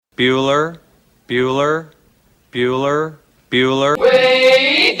Bueller, Bueller, Bueller, Bueller.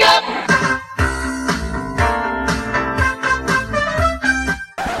 Wake up!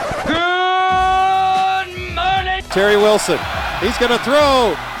 Good morning! Terry Wilson, he's going to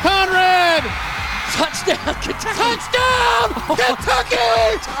throw. Conrad! Touchdown, Kentucky! Touchdown!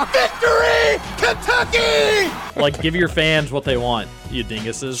 Kentucky! Victory! Kentucky! Like, give your fans what they want, you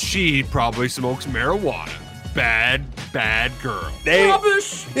dinguses. She probably smokes marijuana. Bad, bad girl.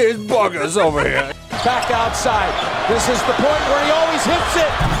 Rubbish! Here's Buggers over here. Back outside. This is the point where he always hits it.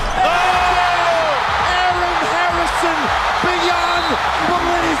 Oh! Aaron Harrison beyond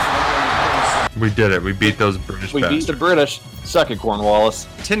belief. We did it. We beat those British We beat bastards. the British. Suck it, Cornwallis.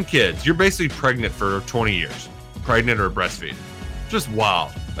 10 kids. You're basically pregnant for 20 years. Pregnant or breastfeeding. Just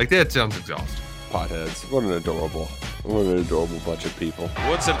wild. Like, that sounds exhausting. Potheads. What an adorable bunch of people.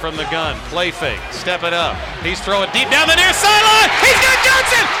 Woodson from the gun, play fake, step it up. He's throwing deep down the near sideline. He's got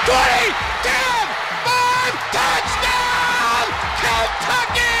Johnson. 20, 10, 5, touchdown,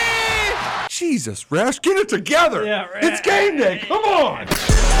 Kentucky! Jesus, Rash, get it together. Yeah, It's game day. Come on.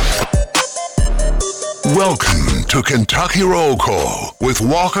 Welcome to Kentucky Roll Call with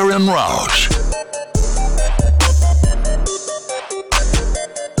Walker and Roush.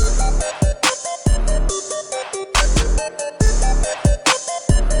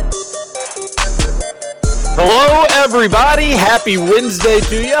 Hello, everybody. Happy Wednesday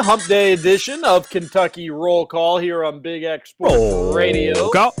to you. Hump Day edition of Kentucky Roll Call here on Big X Sports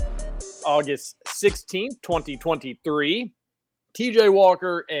Radio. August 16th, 2023. TJ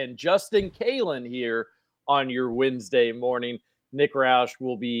Walker and Justin Kalen here on your Wednesday morning. Nick Roush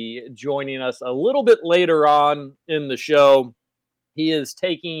will be joining us a little bit later on in the show. He is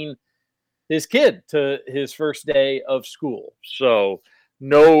taking his kid to his first day of school. So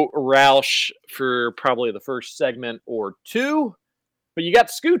no Roush for probably the first segment or two. But you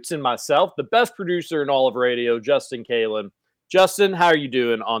got Scoots and myself, the best producer in all of radio, Justin Kalen. Justin, how are you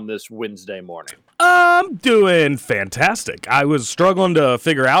doing on this Wednesday morning? I'm doing fantastic. I was struggling to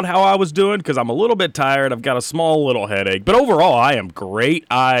figure out how I was doing because I'm a little bit tired. I've got a small little headache. But overall, I am great.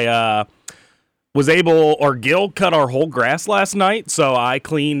 Gil cut our whole grass last night, so I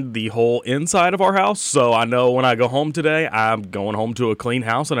cleaned the whole inside of our house. So I know when I go home today, I'm going home to a clean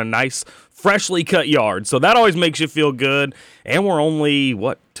house and a nice, freshly cut yard. So that always makes you feel good. And we're only,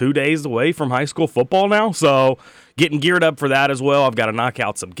 2 days away from high school football now? So getting geared up for that as well. I've got to knock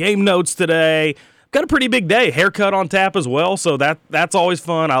out some game notes today. Got a pretty big day. Haircut on tap as well, so that's always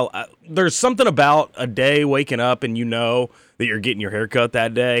fun. There's something about a day waking up and you know that you're getting your haircut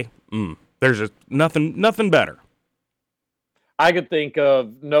that day. There's just nothing better. I could think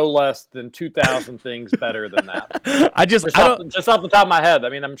of no less than 2,000 things better than that. Just off the top of my head. I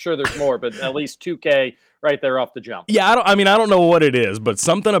mean, I'm sure there's more, but at least 2K right there off the jump. Yeah, I don't know what it is, but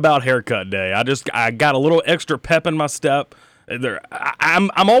something about haircut day. I got a little extra pep in my step.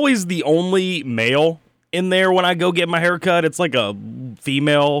 I'm always the only male in there when I go get my haircut. It's like a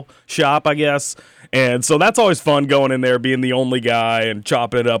female shop, I guess. And so that's always fun going in there, being the only guy and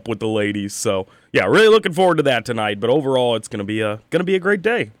chopping it up with the ladies. So yeah, really looking forward to that tonight. But overall, it's gonna be a great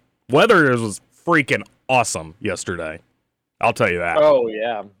day. Weather was freaking awesome yesterday. I'll tell you that. Oh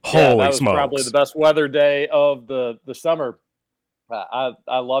yeah, Holy that was smokes! Probably the best weather day of the summer.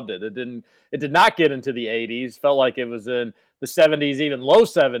 I loved it. It did not get into the 80s. Felt like it was in the 70s, even low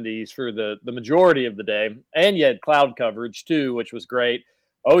 70s for the majority of the day. And you had cloud coverage too, which was great.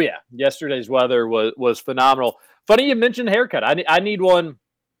 Oh yeah, yesterday's weather was phenomenal. Funny you mentioned haircut. I need one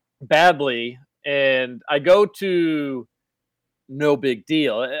badly, and I go to No Big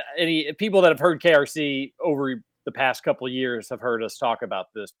Deal. Any people that have heard KRC over the past couple of years have heard us talk about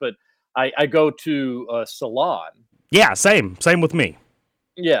this, but I go to a salon. Yeah, same with me.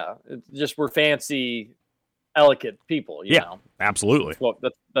 Yeah, it's just we're fancy, elegant people. You know? Absolutely.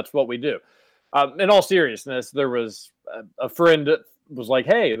 That's what we do. In all seriousness, there was a friend was like,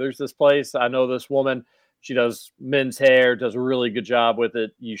 hey, there's this place. I know this woman. She does men's hair, does a really good job with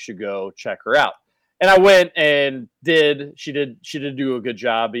it. You should go check her out. And I went and she did do a good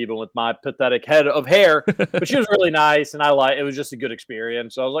job, even with my pathetic head of hair, but she was really nice. And it was just a good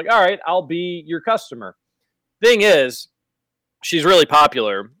experience. So I was like, all right, I'll be your customer. Thing is, she's really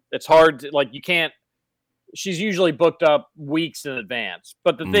popular. It's hard to, she's usually booked up weeks in advance.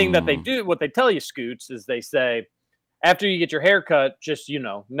 But the thing that they do, what they tell you, Scoots, is they say, after you get your hair cut, just,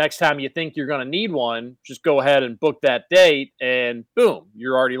 next time you think you're going to need one, just go ahead and book that date and boom,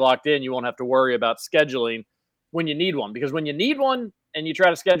 you're already locked in. You won't have to worry about scheduling when you need one, because when you need one and you try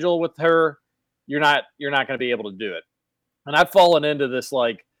to schedule with her, you're not going to be able to do it. And I've fallen into this,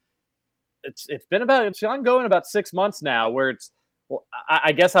 it's ongoing about 6 months now, where it's Well,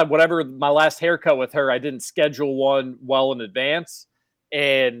 I guess whatever my last haircut with her, I didn't schedule one well in advance,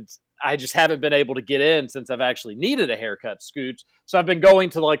 and I just haven't been able to get in since I've actually needed a haircut, Scoots. So I've been going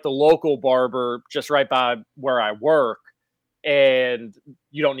to like the local barber just right by where I work, and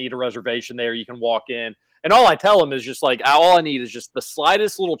you don't need a reservation there. You can walk in, and all I tell them is just like, all I need is just the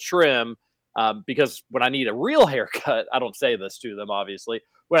slightest little trim, because when I need a real haircut, I don't say this to them, obviously.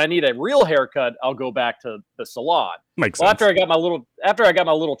 When I need a real haircut, I'll go back to the salon. Makes sense. After I got my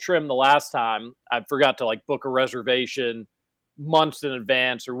little trim the last time, I forgot to like book a reservation months in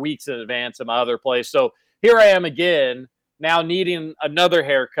advance or weeks in advance at my other place. So here I am again, now needing another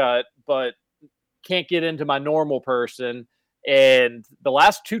haircut, but can't get into my normal person. And the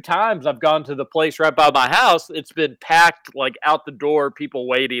last 2 times I've gone to the place right by my house, it's been packed like out the door, people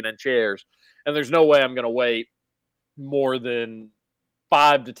waiting in chairs. And there's no way I'm going to wait more than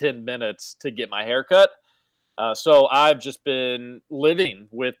 5 to 10 minutes to get my haircut. So I've just been living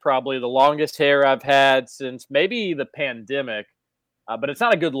with probably the longest hair I've had since maybe the pandemic. But it's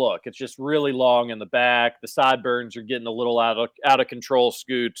not a good look. It's just really long in the back. The sideburns are getting a little out of control,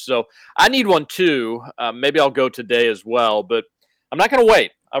 Scoot. So I need one too. Maybe I'll go today as well, but I'm not going to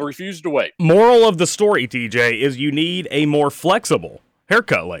wait. I refuse to wait. Moral of the story, TJ, is you need a more flexible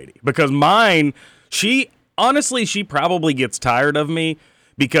haircut lady, because mine, she probably gets tired of me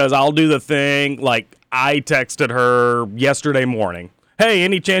because I'll do the thing like I texted her yesterday morning. Hey,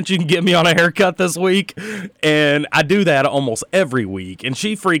 any chance you can get me on a haircut this week? And I do that almost every week. And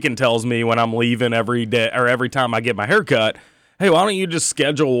she freaking tells me when I'm leaving every day or every time I get my haircut, hey, why don't you just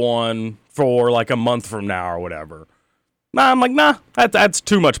schedule one for like a month from now or whatever? I'm like, nah, that's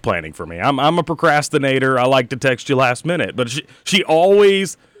too much planning for me. I'm a procrastinator. I like to text you last minute. But she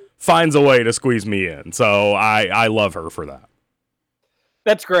always finds a way to squeeze me in. So I love her for that.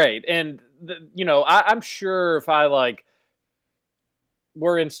 That's great. And, I'm sure if I like,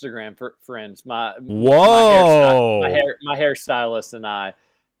 we're Instagram friends. My hairstylist and I.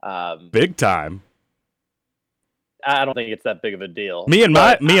 Big time. I don't think it's that big of a deal. Me and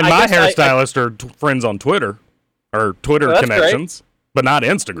my hairstylist are friends on Twitter, or Twitter connections, but not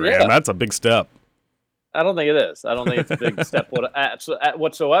Instagram. Yeah. That's a big step. I don't think it is. I don't think it's a big step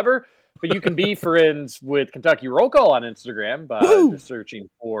whatsoever. But you can be friends with Kentucky Roll Call on Instagram by just searching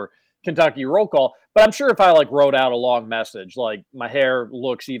for Kentucky Roll Call. But I'm sure if I like wrote out a long message, like my hair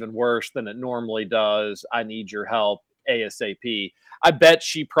looks even worse than it normally does, I need your help ASAP. I bet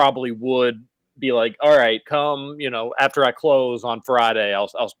she probably would be like, all right, come, after I close on Friday,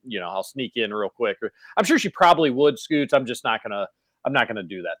 I'll sneak in real quick. I'm sure she probably would, Scoots. I'm not gonna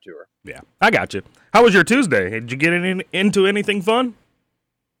do that to her. Yeah, I got you. How was your Tuesday? Did you get into anything fun?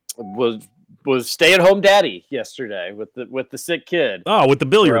 Was stay-at-home daddy yesterday with the sick kid. Oh, with the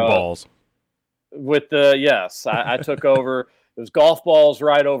billiard balls. Yes, I took over. It was golf balls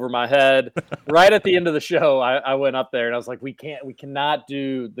right over my head. Right at the end of the show, I went up there and I was like, we cannot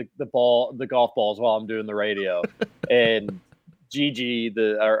do the golf balls while I'm doing the radio. And Gigi,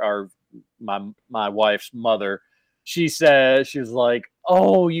 my wife's mother, she was like,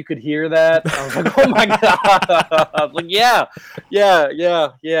 oh, you could hear that? I was like, oh my God. I was like, yeah,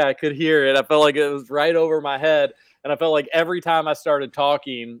 I could hear it. I felt like it was right over my head. And I felt like every time I started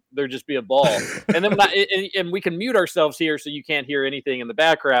talking, there'd just be a ball. And then and we can mute ourselves here so you can't hear anything in the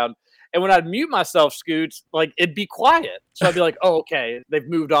background. And when I'd mute myself, Scoots, like it'd be quiet. So I'd be like, oh, okay, they've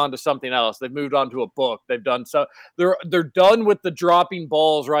moved on to something else. They've moved on to a book. They've done so. They're done with the dropping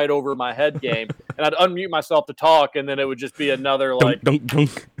balls right over my head game. And I'd unmute myself to talk, and then it would just be another like,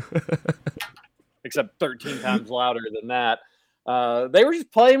 dunk. Except 13 times louder than that. They were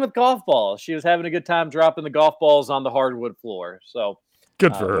just playing with golf balls. She was having a good time dropping the golf balls on the hardwood floor. So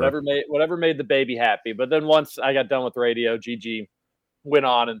good for her. Whatever made the baby happy. But then once I got done with radio, Gigi went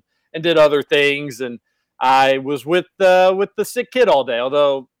on and did other things, and I was with the sick kid all day.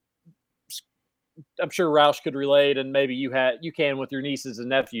 Although I'm sure Roush could relate, and maybe you can with your nieces and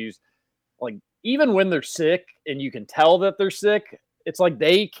nephews. Like even when they're sick, and you can tell that they're sick, it's like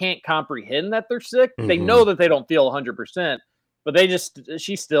they can't comprehend that they're sick. Mm-hmm. They know that they don't feel 100%. But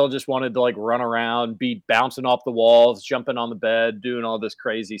she still just wanted to like run around, be bouncing off the walls, jumping on the bed, doing all this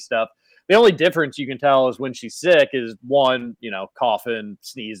crazy stuff. The only difference you can tell is when she's sick is one, coughing,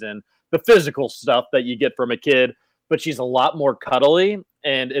 sneezing, the physical stuff that you get from a kid, but she's a lot more cuddly.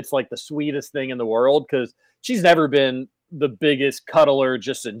 And it's like the sweetest thing in the world because she's never been the biggest cuddler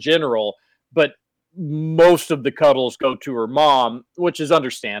just in general, but most of the cuddles go to her mom, which is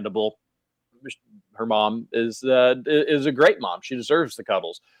understandable. Her mom is a great mom. She deserves the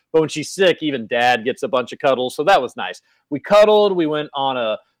cuddles. But when she's sick, even dad gets a bunch of cuddles. So that was nice. We cuddled. We went on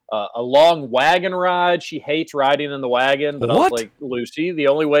a a long wagon ride. She hates riding in the wagon. But I was What? like, Lucy, the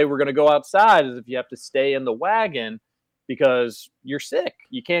only way we're going to go outside is if you have to stay in the wagon because you're sick.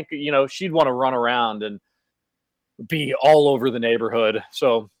 You can't, she'd want to run around and be all over the neighborhood.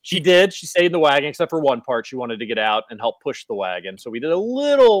 So she did. She stayed in the wagon, except for one part. She wanted to get out and help push the wagon. So we did a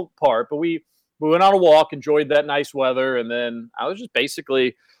little part, but we went on a walk, enjoyed that nice weather, and then I was just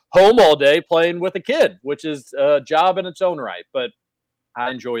basically home all day playing with a kid, which is a job in its own right. But I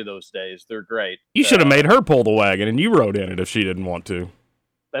enjoy those days. They're great. You should have made her pull the wagon, and you rode in it if she didn't want to.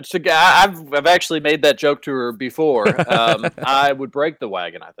 That's the guy. I've actually made that joke to her before. I would break the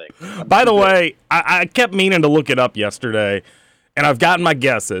wagon, I think. By the way, I kept meaning to look it up yesterday, and I've gotten my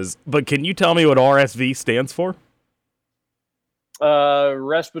guesses, but can you tell me what RSV stands for?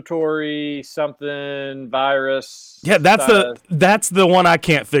 Respiratory something virus. Yeah, that's the one I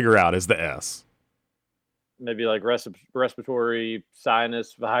can't figure out is the S. Maybe like respiratory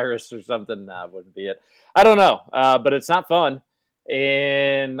sinus virus or something. Nah, wouldn't be it. I don't know, but it's not fun.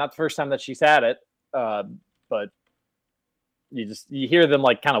 And not the first time that she's had it, but you hear them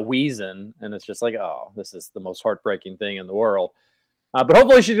like kind of wheezing, and it's just like, oh, this is the most heartbreaking thing in the world. But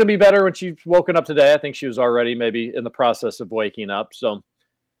hopefully she's gonna be better when she's woken up today. I think she was already maybe in the process of waking up. So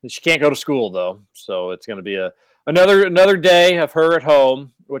she can't go to school though, so it's gonna be another day of her at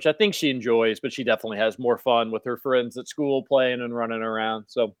home, which I think she enjoys, but she definitely has more fun with her friends at school playing and running around.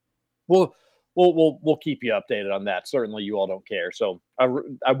 So we'll keep you updated on that. Certainly, you all don't care, so I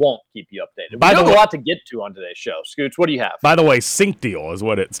won't keep you updated. We have a lot to get to on today's show. Scoots, what do you have? By the way, syncytial is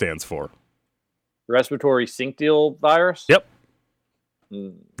what it stands for. Respiratory syncytial virus? Yep.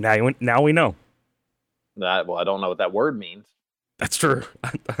 Now we know. Well, I don't know what that word means. That's true.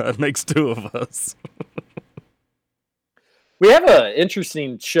 That makes two of us. We have an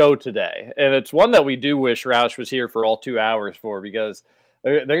interesting show today, and it's one that we do wish Roush was here for all 2 hours for, because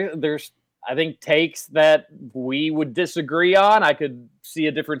there's I think takes that we would disagree on. I could see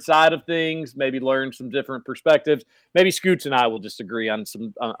a different side of things, maybe learn some different perspectives. Maybe Scoots and I will disagree on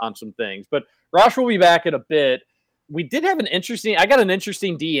some things. But Roush will be back in a bit. We did have I got an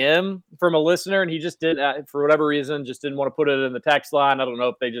interesting DM from a listener, and he just did, for whatever reason, just didn't want to put it in the text line. I don't know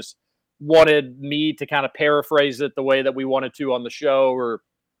if they just wanted me to kind of paraphrase it the way that we wanted to on the show,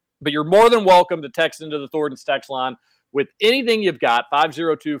 but you're more than welcome to text into the Thornton's text line with anything you've got,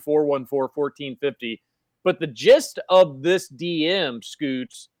 502-414-1450. But the gist of this DM,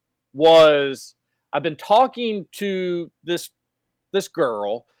 Scoots, was I've been talking to this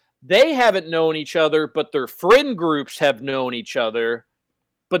girl. They haven't known each other, but their friend groups have known each other.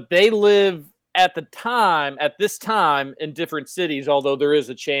 But they live at this time in different cities, although there is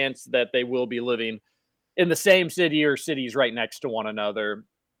a chance that they will be living in the same city or cities right next to one another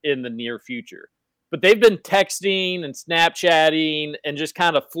in the near future. But they've been texting and Snapchatting and just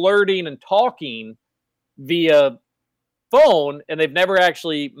kind of flirting and talking via phone, and they've never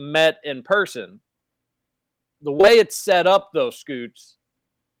actually met in person. The way it's set up, though, Scoots,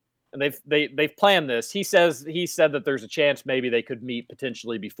 and they've planned this. He said that there's a chance maybe they could meet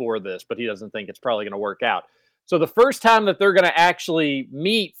potentially before this, but he doesn't think it's probably going to work out. So the first time that they're going to actually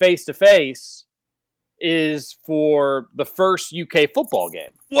meet face to face is for the first UK football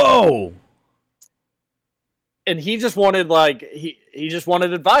game. Whoa! And he just wanted he just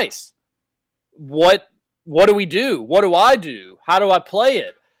wanted advice. What do we do? What do I do? How do I play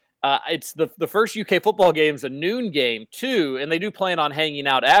it? It's the first UK football game is a noon game too, and they do plan on hanging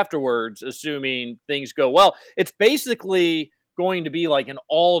out afterwards, assuming things go well. It's basically going to be like an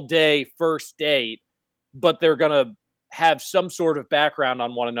all-day first date, but they're going to have some sort of background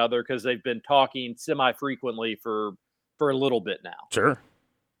on one another because they've been talking semi-frequently for a little bit now. Sure.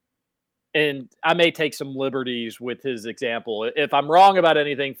 And I may take some liberties with his example. If I'm wrong about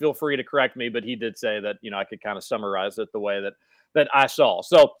anything, feel free to correct me. But he did say that, I could kind of summarize it the way that I saw.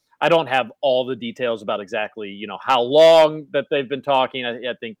 So I don't have all the details about exactly, how long that they've been talking.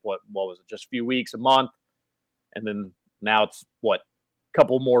 I think what was it? Just a few weeks, a month. And then now it's a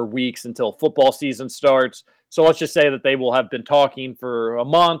couple more weeks until football season starts. So let's just say that they will have been talking for a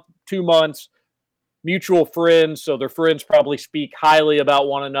month, 2 months. Mutual friends, so their friends probably speak highly about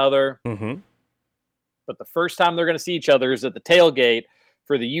one another. Mm-hmm. But the first time they're going to see each other is at the tailgate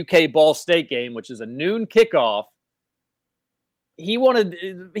for the UK Ball State game, which is a noon kickoff. He wanted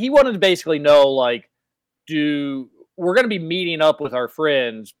to basically know, we're going to be meeting up with our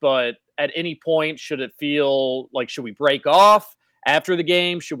friends, but at any point, should it feel like, should we break off after the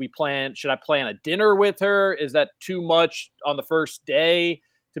game? Should I plan a dinner with her? Is that too much on the first day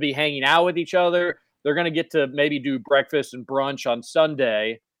to be hanging out with each other? They're going to get to maybe do breakfast and brunch on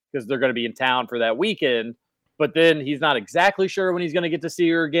Sunday because they're going to be in town for that weekend. but then he's not exactly sure when he's going to get to see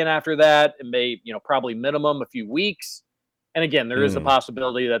her again after that. It may, probably minimum a few weeks. And again, there is a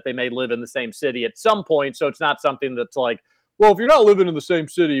possibility that they may live in the same city at some point. So it's not something that's like, well, if you're not living in the same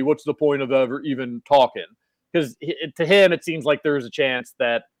city, what's the point of ever even talking? Because to him, it seems like there's a chance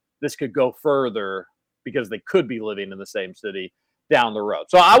that this could go further because they could be living in the same city down the road.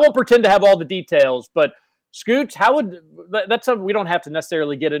 So I won't pretend to have all the details, but Scoots, that's something we don't have to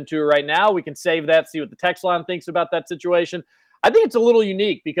necessarily get into right now. We can save that, see what the text line thinks about that situation. I think it's a little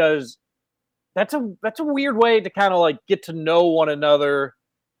unique because that's a weird way to kind of like get to know one another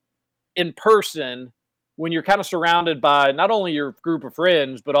in person when you're kind of surrounded by not only your group of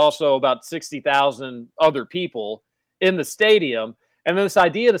friends, but also about 60,000 other people in the stadium. And then this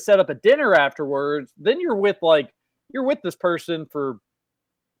idea to set up a dinner afterwards, then you're with this person for,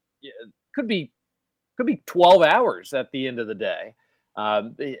 could be 12 hours at the end of the day.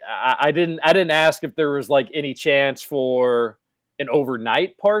 I didn't ask if there was like any chance for an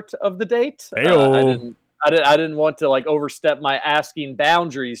overnight part of the date. I didn't want to like overstep my asking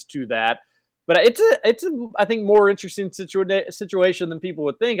boundaries to that. But it's a I think more interesting situation than people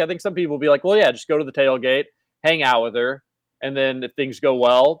would think. I think some people will be like, well, yeah, just go to the tailgate, hang out with her, and then if things go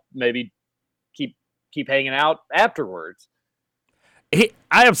well, maybe keep hanging out afterwards.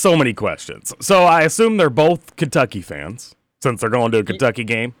 I have so many questions. So I assume they're both Kentucky fans since they're going to a Kentucky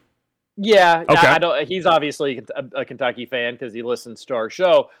game. Yeah, okay. He's obviously a Kentucky fan because he listens to our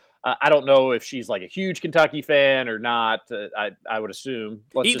show. I don't know if she's like a huge Kentucky fan or not. I would assume.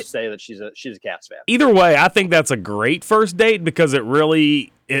 Let's just say that she's a Cats fan. Either way, I think that's a great first date because it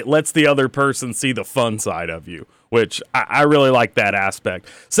lets the other person see the fun side of you, which I really like that aspect.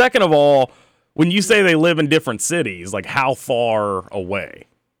 Second of all, when you say they live in different cities, like how far away?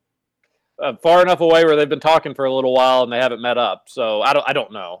 Far enough away where they've been talking for a little while and they haven't met up. So I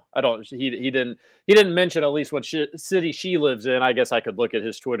don't know. He didn't mention at least what city she lives in. I guess I could look at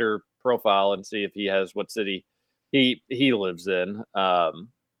his Twitter profile and see if he has what city he lives in.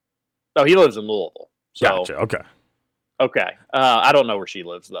 He lives in Louisville. So, gotcha. Okay. I don't know where she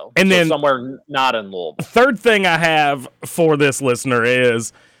lives though. And then somewhere not in Louisville. Third thing I have for this listener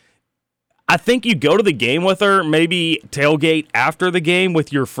is, I think you go to the game with her, maybe tailgate after the game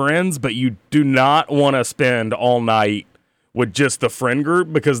with your friends, but you do not want to spend all night with just the friend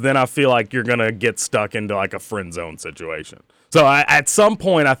group because then I feel like you're going to get stuck into like a friend zone situation. So at some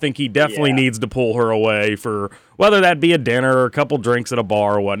point, I think he definitely needs to pull her away for whether that be a dinner or a couple drinks at a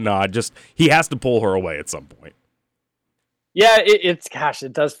bar or whatnot. Just he has to pull her away at some point. Yeah,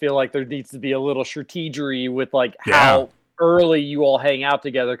 it does feel like there needs to be a little strategy with like how early you all hang out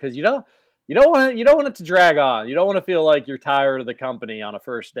together because you don't want it to drag on. You don't want to feel like you're tired of the company on a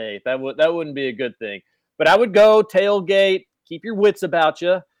first date. That wouldn't be a good thing. But I would go tailgate, keep your wits about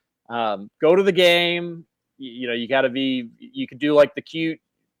you, go to the game. You got to be. You could do like the cute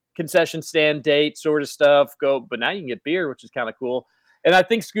concession stand date sort of stuff. But now you can get beer, which is kind of cool. And I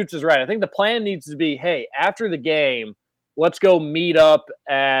think Scoots is right. I think the plan needs to be, hey, after the game, let's go meet up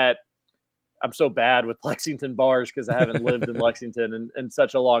at. I'm so bad with Lexington bars because I haven't lived in Lexington in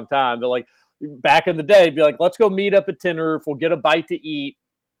such a long time. But like back in the day, be like, let's go meet up at Tin Roof. We'll get a bite to eat.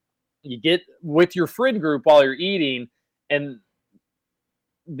 You get with your friend group while you're eating. And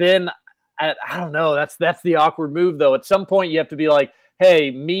then, I don't know, that's the awkward move, though. At some point, you have to be like,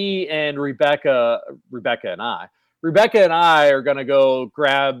 hey, me and Rebecca and I are going to go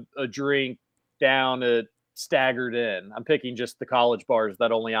grab a drink down at Staggered Inn. I'm picking just the college bars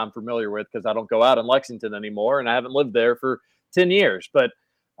that only I'm familiar with because I don't go out in Lexington anymore and I haven't lived there for 10 years. But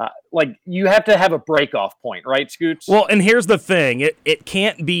like you have to have a break-off point, right, Scoots? Well, and here's the thing. It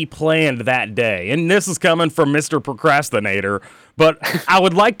can't be planned that day. And this is coming from Mr. Procrastinator. But I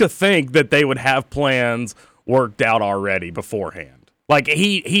would like to think that they would have plans worked out already beforehand. Like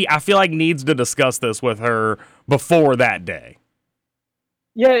he I feel like needs to discuss this with her before that day.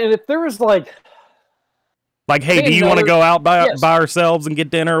 Yeah, and if there was like, hey, do you want to go out by ourselves and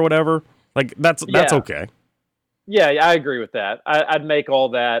get dinner or whatever? Like that's okay. Yeah, I agree with that. I'd make all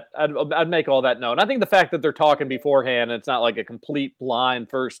that. I'd make all that known. I think the fact that they're talking beforehand and it's not like a complete blind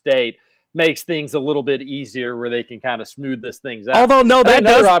first date makes things a little bit easier where they can kind of smooth this things out. Although no, that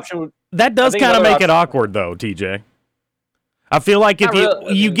does kind of make it awkward though, TJ. I feel like if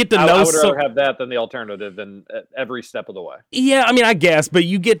you get to know, I would rather have that than the alternative in every step of the way. Yeah, I mean, I guess, but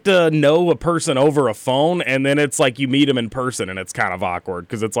you get to know a person over a phone, and then it's like you meet them in person, and it's kind of awkward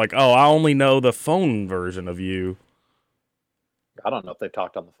because it's like, oh, I only know the phone version of you. I don't know if they've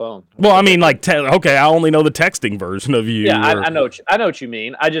talked on the phone. Well, I mean, like, okay, I only know the texting version of you. Yeah, I know what you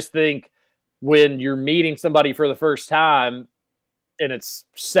mean. I just think when you're meeting somebody for the first time, and it's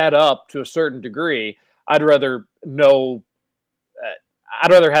set up to a certain degree, I'd rather know.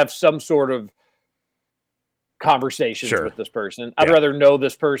 I'd rather have some sort of conversations with this person. I'd rather know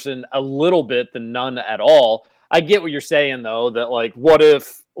this person a little bit than none at all. I get what you're saying though, that like, what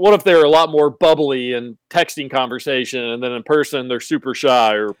if they're a lot more bubbly in texting conversation, and then in person they're super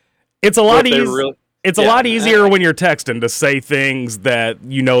shy? Or it's a lot easier. It's a lot easier when you're texting to say things that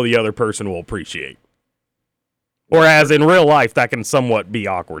you know the other person will appreciate. Whereas in real life, that can somewhat be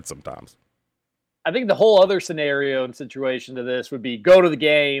awkward sometimes. I think the whole other scenario and situation to this would be go to the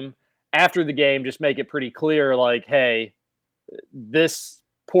game. After the game, just make it pretty clear, like, hey, this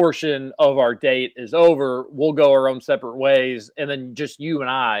portion of our date is over. We'll go our own separate ways. And then just you and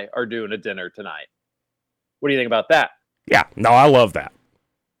I are doing a dinner tonight. What do you think about that? Yeah, no, I love that.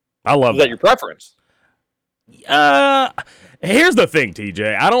 I love that. Is that your preference? Here's the thing,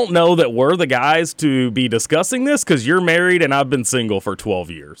 TJ. I don't know that we're the guys to be discussing this because you're married and I've been single for 12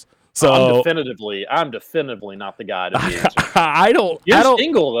 years. So I'm definitively not the guy to be answering. I don't. You're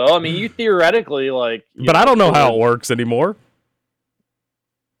single though. I mean, you theoretically like. But I don't know how it works anymore.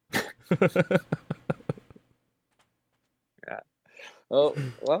 Oh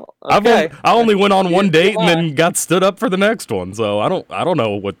well. Okay. I only went on one date and then got stood up for the next one. So I don't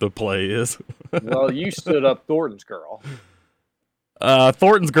know what the play is. Well, you stood up Thornton's girl.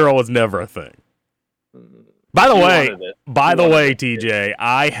 Thornton's girl was never a thing. By the way, TJ,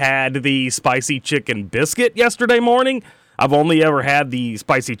 I had the spicy chicken biscuit yesterday morning. I've only ever had the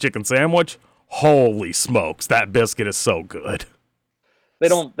spicy chicken sandwich. Holy smokes, that biscuit is so good. They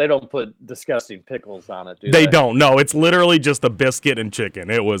don't put disgusting pickles on it, do they? They don't. No, it's literally just a biscuit and chicken.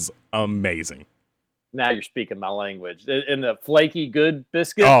 It was amazing. Now you're speaking my language. In the flaky good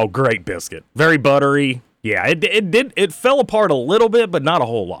biscuit? Oh, great biscuit. Very buttery. Yeah, it fell apart a little bit, but not a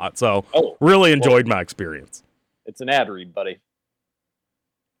whole lot. So really enjoyed my experience. It's an ad read, buddy.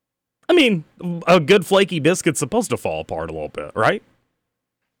 I mean, a good flaky biscuit's supposed to fall apart a little bit, right?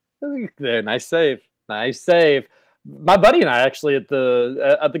 There, nice save. Nice save. My buddy and I actually at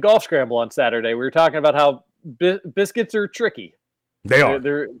the golf scramble on Saturday, we were talking about how biscuits are tricky. They are.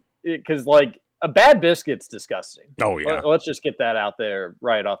 They're because like a bad biscuit's disgusting. Oh yeah. Let's just get that out there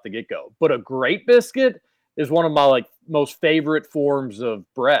right off the get go. But a great biscuit is one of my like most favorite forms of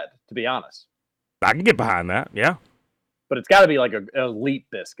bread, to be honest. I can get behind that. Yeah. But it's got to be like an elite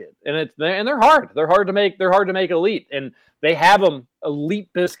biscuit, and they're hard. They're hard to make. They're hard to make elite, and they have them elite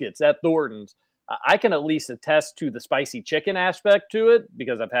biscuits at Thornton's. I can at least attest to the spicy chicken aspect to it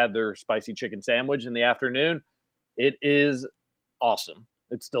because I've had their spicy chicken sandwich in the afternoon. It is awesome.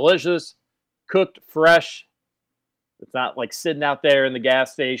 It's delicious, cooked fresh. It's not like sitting out there in the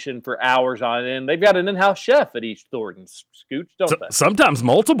gas station for hours on end. They've got an in-house chef at each Thornton's, Scooch, don't they? Sometimes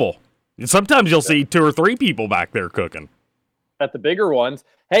multiple. Sometimes you'll see 2 or 3 people back there cooking. At the bigger ones.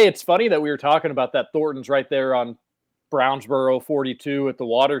 Hey, it's funny that we were talking about that Thornton's right there on Brownsboro 42 at the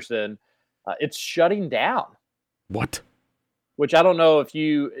Waterston. It's shutting down. What? Which I don't know if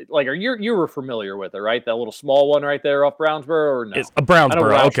you like. You were familiar with it, right? That little small one right there off Brownsboro, or no? It's a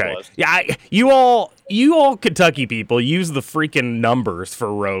Brownsboro. Okay. Yeah, you all Kentucky people use the freaking numbers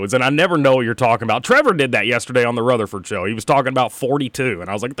for roads, and I never know what you're talking about. Trevor did that yesterday on the Rutherford show. He was talking about 42, and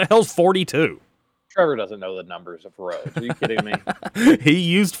I was like, "What the hell's 42?" Trevor doesn't know the numbers of roads. Are you kidding me? He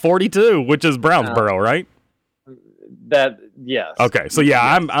used 42, which is Brownsboro, right? Yes. Okay, so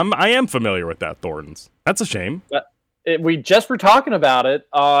yeah, I am familiar with that Thornton's. That's a shame. We just were talking about it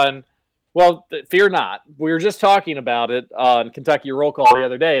on, well, fear not. We were just talking about it on Kentucky Roll Call the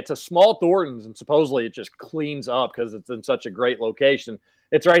other day. It's a small Thornton's, and supposedly it just cleans up because it's in such a great location.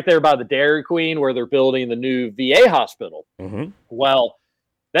 It's right there by the Dairy Queen where they're building the new VA hospital. Mm-hmm. Well,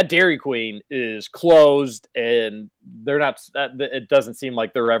 that Dairy Queen is closed, and they're not. It doesn't seem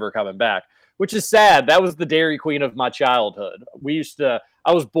like they're ever coming back, which is sad. That was the Dairy Queen of my childhood.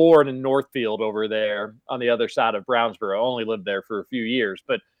 I was born in Northfield over there on the other side of Brownsboro. I only lived there for a few years,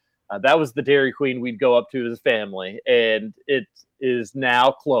 but that was the Dairy Queen we'd go up to as a family, and it is now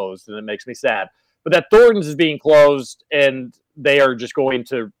closed, and it makes me sad. But that Thornton's is being closed, and they are just going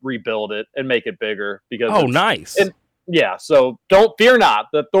to rebuild it and make it bigger because nice. And yeah, so don't fear not.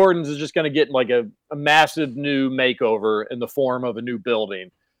 The Thornton's is just going to get like a massive new makeover in the form of a new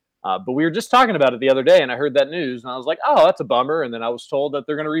building. But we were just talking about it the other day, and I heard that news, and I was like, oh, that's a bummer. And then I was told that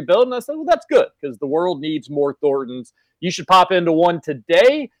they're going to rebuild, and I said, well, that's good, because the world needs more Thornton's. You should pop into one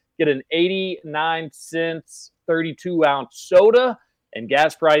today, get an 89-cent 32-ounce soda, and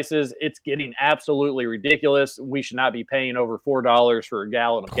gas prices, it's getting absolutely ridiculous. We should not be paying over $4 for a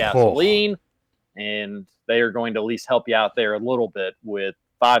gallon of gasoline, and they are going to at least help you out there a little bit with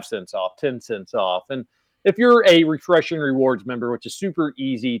 5 cents off, 10 cents off. And if you're a Refreshing Rewards member, which is super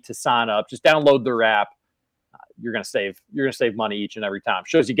easy to sign up, just download their app. You're gonna save money each and every time.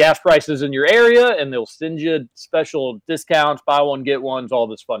 Shows you gas prices in your area, and they'll send you special discounts, buy one get ones, all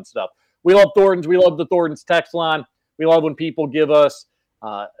this fun stuff. We love Thorntons. We love the Thorntons text line. We love when people give us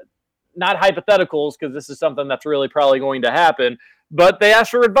not hypotheticals, because this is something that's really probably going to happen, but they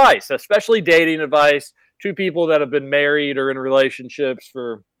ask for advice, especially dating advice. Two people that have been married or in relationships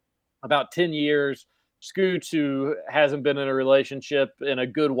for about 10 years. Scoots, who hasn't been in a relationship in a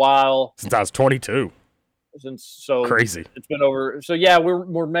good while. Since I was 22. So crazy. It's been over. So yeah,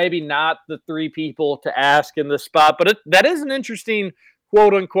 we're maybe not the three people to ask in this spot, but that is an interesting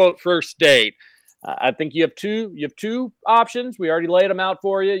quote unquote first date. I think you have two options. We already laid them out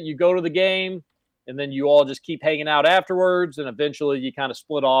for you. You go to the game, and then you all just keep hanging out afterwards, and eventually you kind of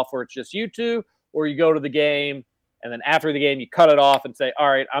split off where it's just you two, or you go to the game, and then after the game you cut it off and say, all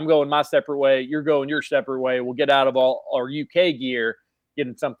right, I'm going my separate way, you're going your separate way. We'll get out of all our UK gear, get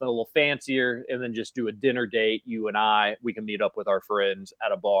in something a little fancier, and then just do a dinner date. You and I, we can meet up with our friends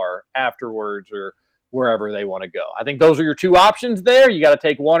at a bar afterwards or wherever they want to go. I think those are your two options there. You got to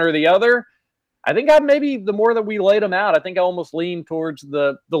take one or the other. I think maybe the more that we laid them out, I think I almost lean towards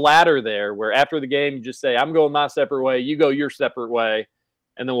the latter there, where after the game, you just say, I'm going my separate way, you go your separate way,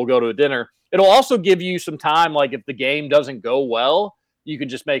 and then we'll go to a dinner. It'll also give you some time, like if the game doesn't go well, you can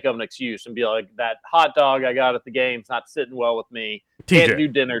just make up an excuse and be like, that hot dog I got at the game's not sitting well with me. Can't do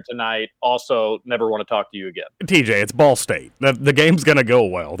dinner tonight. Also, never want to talk to you again. TJ, it's Ball State. The game's going to go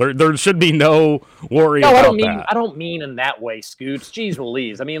well. There should be no worry about that. I don't mean in that way, Scoots. Jeez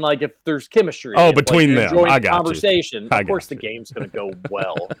Louise. I mean, like if there's chemistry. Oh, between them. I got conversation. You. Of course, the game's going to go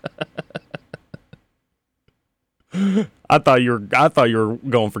well. I thought you were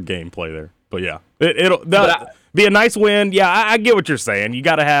going for gameplay there, but yeah, it'll be a nice win. Yeah, I get what you're saying. You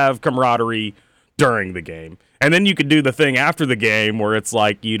got to have camaraderie during the game, and then you could do the thing after the game where it's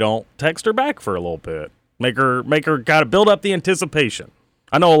like you don't text her back for a little bit, make her kind of build up the anticipation.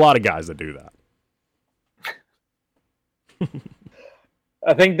 I know a lot of guys that do that.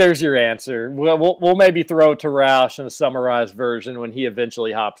 I think there's your answer. We'll maybe throw it to Roush in a summarized version when he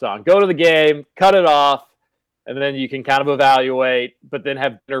eventually hops on. Go to the game, cut it off, and then you can kind of evaluate, but then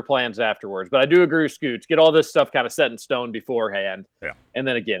have dinner plans afterwards. But I do agree with Scoots. Get all this stuff kind of set in stone beforehand. Yeah. And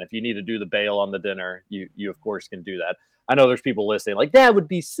then again, if you need to do the bail on the dinner, you of course can do that. I know there's people listening like, that would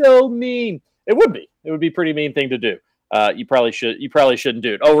be so mean. It would be. It would be a pretty mean thing to do. You probably shouldn't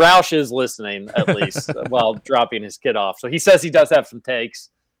do it. Oh, Roush is listening at least while dropping his kid off. So he says he does have some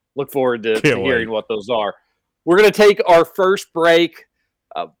takes. Look forward to hearing what those are. We're going to take our first break.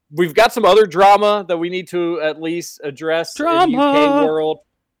 We've got some other drama that we need to at least address in UK world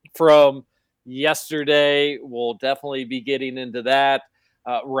from yesterday. We'll definitely be getting into that.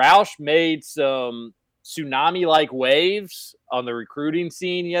 Roush made some tsunami-like waves on the recruiting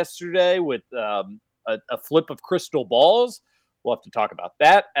scene yesterday with a flip of crystal balls. We'll have to talk about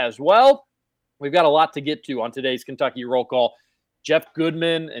that as well. We've got a lot to get to on today's Kentucky Roll Call. Jeff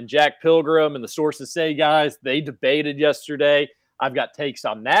Goodman and Jack Pilgrim and the Sources Say guys, they debated yesterday. I've got takes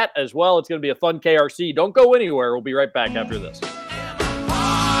on that as well. It's going to be a fun KRC. Don't go anywhere. We'll be right back after this.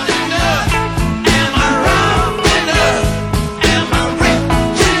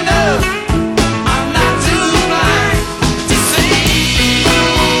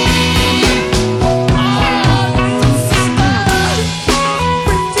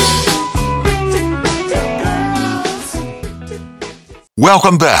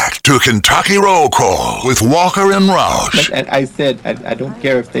 Welcome back to Kentucky Roll Call with Walker and Roush. And I said I don't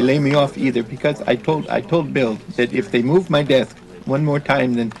care if they lay me off either, because I told Bill that if they move my desk one more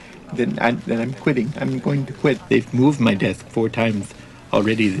time, then I'm quitting. I'm going to quit. They've moved my desk 4 times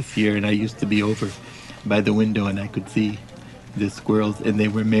already this year, and I used to be over by the window and I could see the squirrels, and they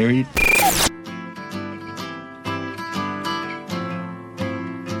were married.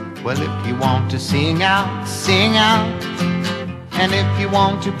 Well, if you want to sing out, sing out. And if you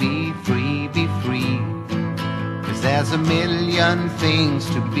want to be free, be free. 'Cause there's a million things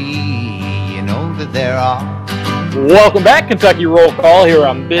to be, you know that there are. Welcome back, Kentucky Roll Call here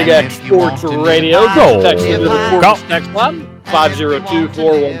on Big X Sports Radio. Go! Text into the Sports text line,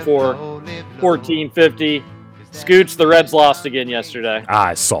 502-414-1450. Scoots, the Reds lost again yesterday.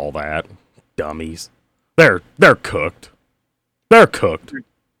 I saw that. Dummies. They're cooked. They're cooked.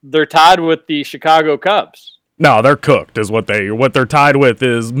 They're tied with the Chicago Cubs. No, they're cooked is what they're tied with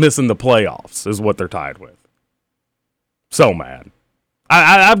is missing the playoffs is what they're tied with. So mad.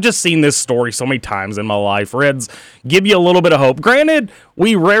 I've just seen this story so many times in my life. Reds give you a little bit of hope. Granted,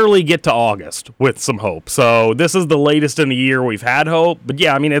 we rarely get to August with some hope. So this is the latest in the year we've had hope. But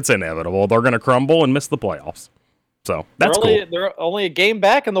yeah, I mean, it's inevitable. They're going to crumble and miss the playoffs. So that's cool. They're only a game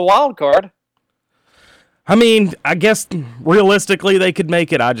back in the wild card. I mean, I guess realistically they could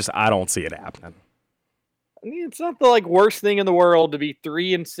make it. I don't see it happening. I mean, it's not the worst thing in the world to be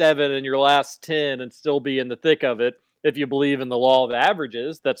 3-7 in your last 10 and still be in the thick of it. If you believe in the law of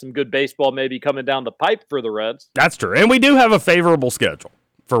averages, that's some good baseball maybe coming down the pipe for the Reds. That's true. And we do have a favorable schedule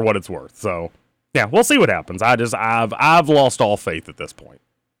for what it's worth. So, yeah, we'll see what happens. I've lost all faith at this point.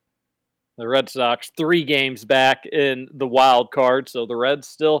 The Red Sox 3 games back in the wild card, so the Reds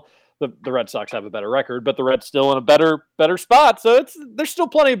still the Red Sox have a better record, but the Reds still in a better spot. So there's still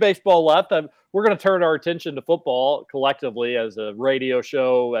plenty of baseball left. We're going to turn our attention to football collectively as a radio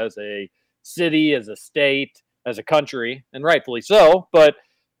show, as a city, as a state, as a country, and rightfully so. But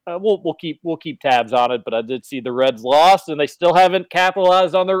we'll keep tabs on it. But I did see the Reds lost, and they still haven't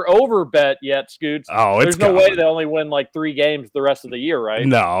capitalized on their over bet yet, Scoots. Oh, there's no way they only win 3 games the rest of the year, right?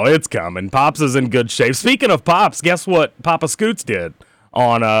 No, it's coming. Pops is in good shape. Speaking of Pops, guess what Papa Scoots did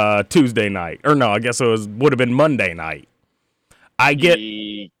on Tuesday night? Or no, I guess it would have been Monday night. Go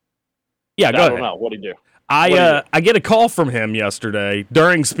ahead. I don't know. What'd he do? I get a call from him yesterday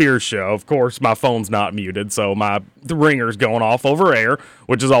during Spears' show. Of course, my phone's not muted, so the ringer's going off over air,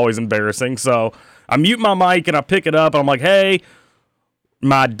 which is always embarrassing. So I mute my mic and I pick it up, and I'm like, hey,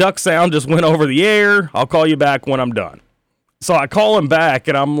 my duck sound just went over the air. I'll call you back when I'm done. So I call him back,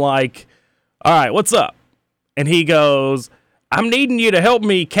 and I'm like, all right, what's up? And he goes, I'm needing you to help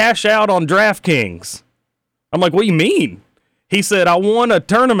me cash out on DraftKings. I'm like, what do you mean? He said, I won a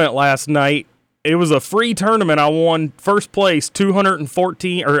tournament last night. It was a free tournament. I won first place,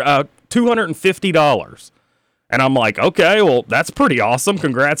 $250. And I'm like, okay, well, that's pretty awesome.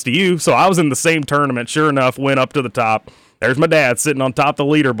 Congrats to you. So I was in the same tournament. Sure enough, went up to the top. There's my dad sitting on top of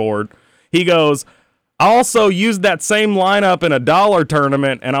the leaderboard. He goes, I also used that same lineup in a dollar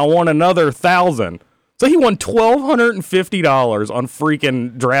tournament, and I won another $1,000. So he won $1,250 on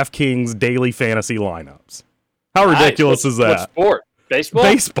freaking DraftKings daily fantasy lineups. How ridiculous is that? What sport? Baseball?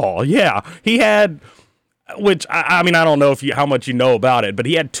 Baseball, yeah. He had, which, I mean, I don't know how much you know about it, but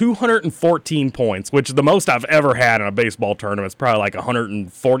he had 214 points, which the most I've ever had in a baseball tournament is probably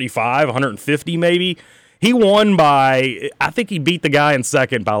 145, 150 maybe. He won by, I think he beat the guy in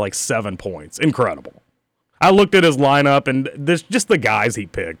second by 7 points. Incredible. I looked at his lineup, and just the guys he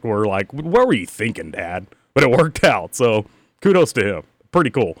picked were like, what were you thinking, Dad? But it worked out, so kudos to him.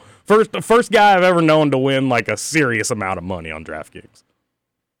 Pretty cool. First guy I've ever known to win a serious amount of money on DraftKings.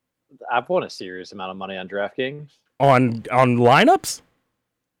 I've won a serious amount of money on DraftKings. On lineups?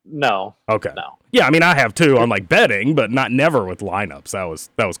 No. Okay. No. Yeah, I mean I have too on betting, but never with lineups.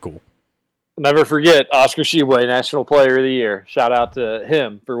 That was cool. Never forget Oscar Tshiebwe, National Player of the Year. Shout out to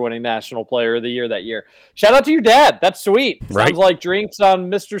him for winning National Player of the Year that year. Shout out to your dad. That's sweet. Right? Sounds like drinks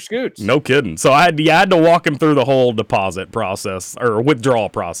on Mr. Scoots. No kidding. So I had to walk him through the whole deposit process or withdrawal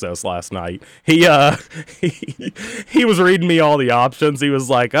process last night. He was reading me all the options. He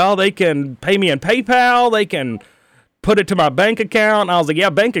was like, "Oh, they can pay me in PayPal. They can put it to my bank account." And I was like, "Yeah,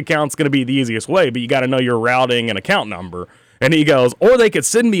 bank account's going to be the easiest way, but you got to know your routing and account number." And he goes, "Or they could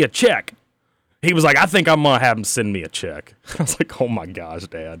send me a check." He was like, I think I'm going to have him send me a check. I was like, oh my gosh,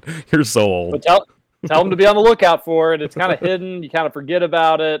 Dad, you're so old. But tell him to be on the lookout for it. It's kind of hidden. You kind of forget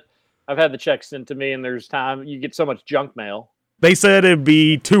about it. I've had the check sent to me, and there's time. You get so much junk mail. They said it'd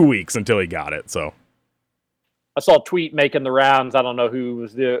be 2 weeks until he got it, so. I saw a tweet making the rounds. I don't know who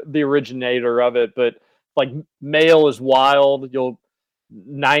was the originator of it, but mail is wild.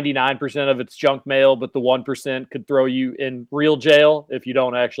 99% of it's junk mail, but the 1% could throw you in real jail if you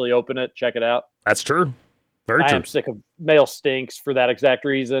don't actually open it. Check it out. That's true. Very true. I am sick of mail stinks for that exact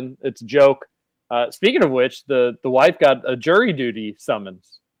reason. It's a joke. Speaking of which, the wife got a jury duty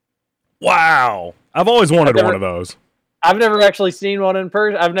summons. Wow. I've always wanted one of those. I've never actually seen one in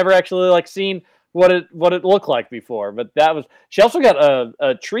person. I've never actually seen what it looked like before, but she also got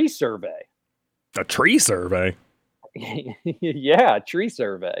a tree survey. A tree survey? Yeah, tree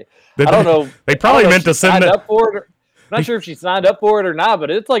survey. I don't know. They probably meant to send it up for it. I'm not sure if she signed up for it or not, but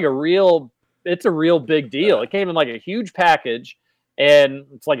it's a real big deal. It came in a huge package, and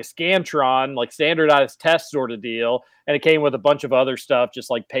it's like a Scantron, standardized test sort of deal. And it came with a bunch of other stuff,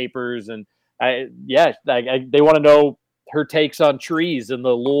 just papers. And they want to know her takes on trees in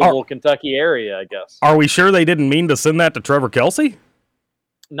the Louisville, Kentucky area, I guess. Are we sure they didn't mean to send that to Trevor Kelsey?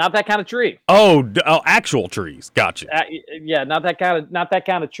 Not that kind of tree. Oh, actual trees. Gotcha. Yeah, not that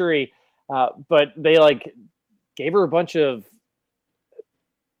kind of tree. But they gave her a bunch of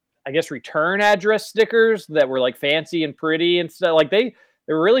I guess, return address stickers that were like fancy and pretty and stuff. Like they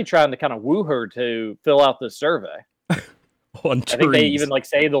were really trying to kind of woo her to fill out this survey. On I think they trees. even like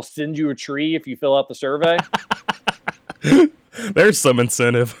say they'll send you a tree if you fill out the survey. There's some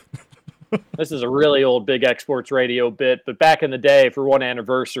incentive. This is a really old Big X Sports Radio bit, but back in the day, for one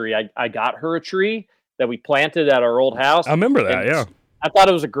anniversary, I got her a tree that we planted at our old house. I remember that, yeah. I thought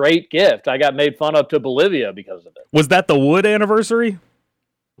it was a great gift. I got made fun of to Bolivia because of it. Was that the wood anniversary?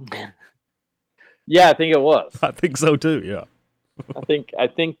 Yeah, I think it was. I think so too, yeah. I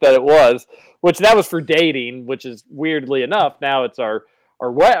think that it was, which that was for dating, which is weirdly enough. Now it's our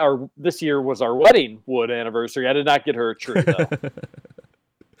this year was our wedding wood anniversary. I did not get her a tree though.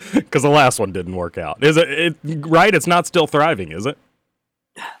 Because the last one didn't work out. Is it right? It's not still thriving, is it?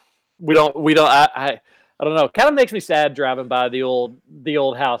 We don't. I don't know. Kind of makes me sad driving by the old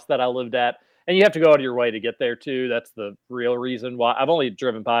house that I lived at, and you have to go out of your way to get there too. That's the real reason why. I've only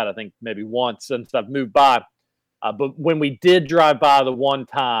driven by it, I think, maybe once since I've moved by. But when we did drive by the one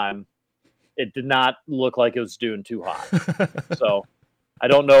time, it did not look like it was doing too hot. So I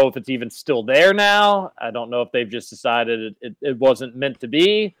don't know if it's even still there now. I don't know if they've just decided it wasn't meant to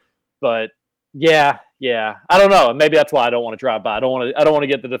be. But yeah. I don't know. Maybe that's why I don't want to drive by. I don't want to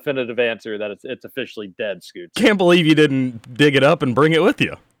get the definitive answer that it's officially dead, Scoots. Can't believe you didn't dig it up and bring it with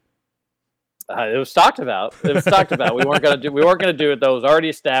you. It was talked about. We weren't gonna do it though. It was already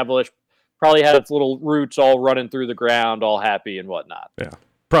established. Probably had its little roots all running through the ground, all happy and whatnot. Yeah,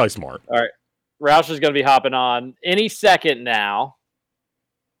 probably smart. All right, Roush is going to be hopping on any second now.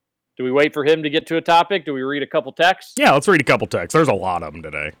 Do we wait for him to get to a topic? Do we read a couple texts? Yeah, let's read a couple texts. There's a lot of them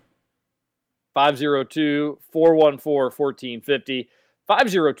today. 502-414-1450.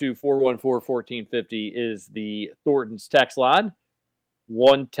 502-414-1450 is the Thornton's text line.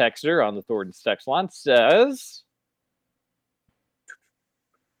 One texter on the Thornton's text line says,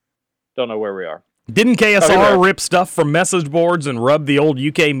 don't know where we are. Didn't KSR rip stuff from message boards and rub the old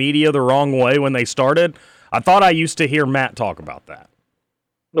UK media the wrong way when they started? I thought I used to hear Matt talk about that.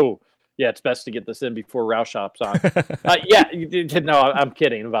 Oh, yeah, it's best to get this in before Roush hops on. No, I'm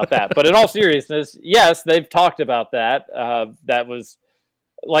kidding about that. But in all seriousness, yes, they've talked about that. That was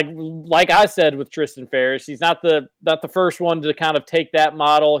like I said with Tristan Ferris. He's not the first one to kind of take that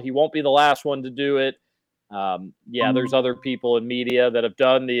model. He won't be the last one to do it. There's other people in media that have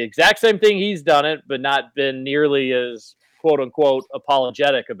done the exact same thing he's done it, but not been nearly as quote unquote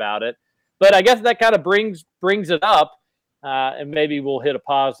apologetic about it. But I guess that kind of brings it up. And maybe we'll hit a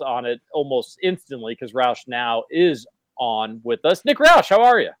pause on it almost instantly because Roush now is on with us. Nick Roush, how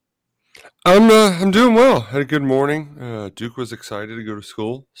are you? I'm doing well. Had a good morning. Duke was excited to go to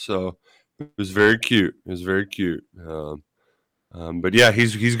school, so it was very cute. But yeah,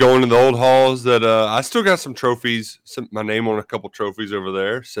 he's going to the old halls. That I still got some trophies, my name on a couple trophies over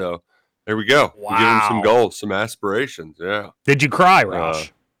there. So there we go. Wow. Give him some goals, some aspirations. Yeah. Did you cry,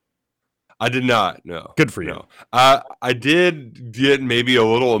 Roush? I did not. No. Good for you. No. I did get maybe a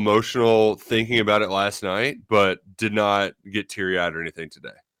little emotional thinking about it last night, but did not get teary-eyed or anything today.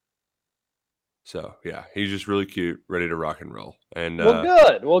 So yeah, he's just really cute, ready to rock and roll. And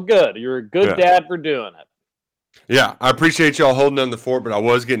Well, good. You're a good dad for doing it. Yeah, I appreciate y'all holding down the fort, but I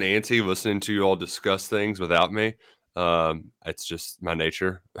was getting antsy listening to you all discuss things without me. It's just my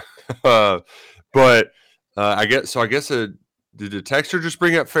nature. I guess did the texter just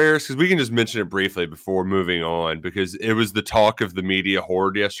bring up Ferris? Because we can just mention it briefly before moving on, because it was the talk of the media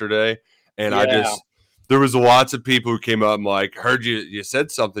horde yesterday, and there was lots of people who came up and like, heard you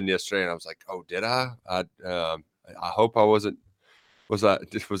said something yesterday, and I was like, oh, did I? I hope I wasn't.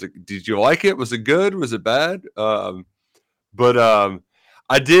 Did you like it? Was it good? Was it bad? I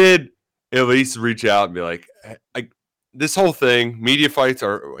did at least reach out and be like, this whole thing, media fights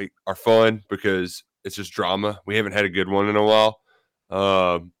are fun because it's just drama. We haven't had a good one in a while.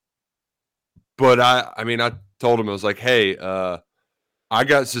 But I told him, I was like, hey, I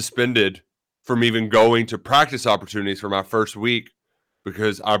got suspended from even going to practice opportunities for my first week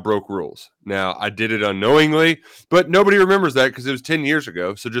because I broke rules. Now, I did it unknowingly, but nobody remembers that because it was 10 years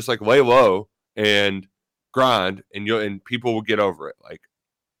ago. So just like lay low and grind, and people will get over it. Like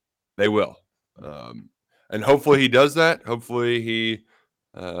they will. And hopefully he does that. Hopefully he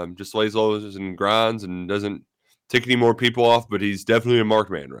just lays low and grinds and doesn't tick any more people off, but he's definitely a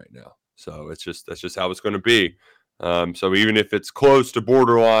marked man right now. So that's just how it's going to be. So even if it's close to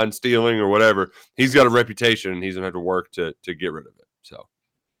borderline stealing or whatever, he's got a reputation and he's going to have to work to get rid of it. So,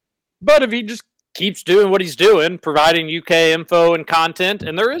 but if he just keeps doing what he's doing, providing UK info and content,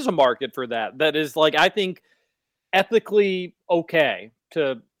 and there is a market for that. That is I think ethically okay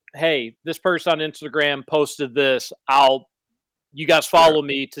to, hey, this person on Instagram posted this. I'll you guys follow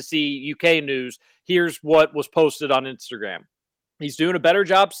me to see UK news. Here's what was posted on Instagram. He's doing a better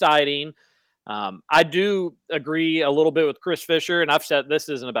job citing. I do agree a little bit with Chris Fisher, and I've said this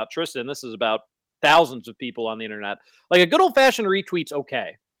isn't about Tristan. This is about thousands of people on the internet. Like a good old-fashioned retweet's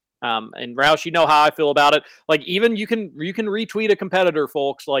okay. And Roush, you know how I feel about it. Like even you can retweet a competitor,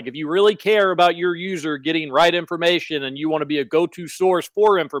 folks. Like if you really care about your user getting right information and you want to be a go-to source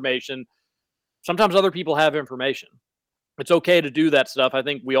for information, sometimes other people have information. It's okay to do that stuff. I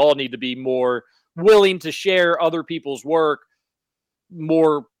think we all need to be more willing to share other people's work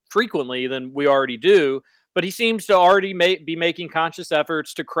more frequently than we already do. But he seems to already be making conscious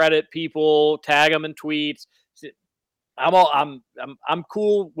efforts to credit people, tag them in tweets. I'm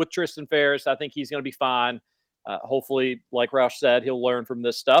cool with Tristan Ferris. I think he's going to be fine. Hopefully, like Roush said, he'll learn from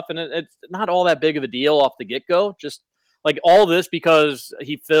this stuff, and it's not all that big of a deal off the get-go. Just like all this because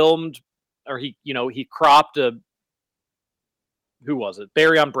he filmed or he cropped a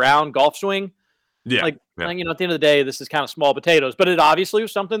Barry Brown golf swing. Yeah. At the end of the day, this is kind of small potatoes, but it obviously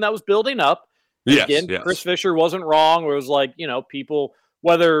was something that was building up. Yes. Chris Fisher wasn't wrong. Where it was like, people,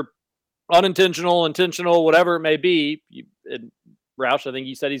 whether unintentional, intentional, whatever it may be. Roush, I think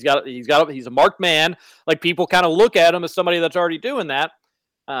he said he's a marked man. Like people kind of look at him as somebody that's already doing that.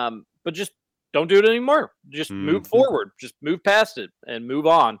 But just don't do it anymore. Just move forward. Just move past it and move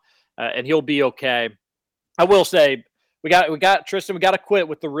on. And he'll be okay. I will say, we got Tristan. We got to quit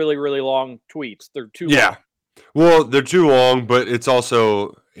with the really, really long tweets. They're too long. Well, they're too long, but it's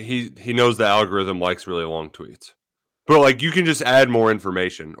also he knows the algorithm likes really long tweets. But like you can just add more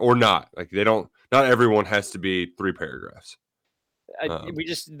information or not. Like not everyone has to be 3 paragraphs. We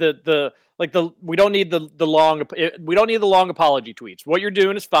just we don't need the long. We don't need the long apology tweets. What you're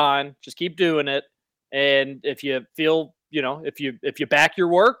doing is fine. Just keep doing it. And if you feel, if you back your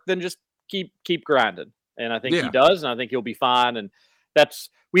work, then just keep grinding. And I think he does, and I think he'll be fine. And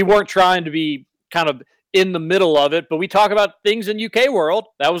we weren't trying to be kind of in the middle of it, but we talk about things in UK world.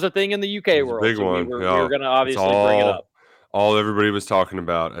 That was a thing in the UK world. Big one. We were going to obviously bring it up. All everybody was talking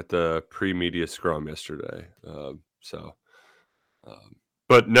about at the pre-media scrum yesterday.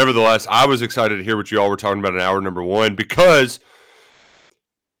 But nevertheless, I was excited to hear what you all were talking about in hour number 1 because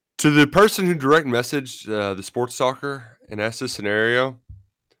to the person who direct messaged the sports talker and asked this scenario,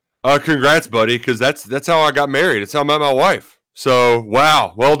 congrats, buddy, because that's how I got married. It's how I met my wife. So,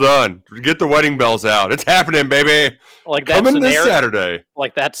 wow, well done. Get the wedding bells out. It's happening, baby. Like that Coming scenario, this Saturday.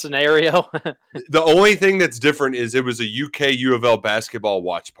 Like that scenario. The only thing that's different is it was a UK U of L basketball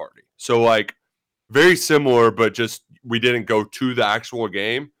watch party. So, like, very similar, but just we didn't go to the actual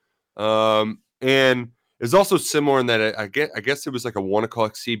game. And it's also similar in that I guess it was like a 1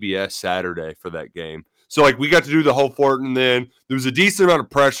 o'clock CBS Saturday for that game. So, like, we got to do the whole Fulton then. There was a decent amount of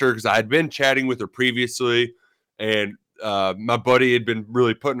pressure because I had been chatting with her previously, and my buddy had been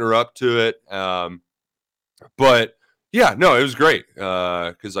really putting her up to it. But, yeah, no, it was great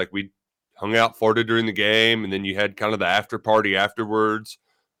because, like, we hung out Florida during the game, and then you had kind of the after party afterwards.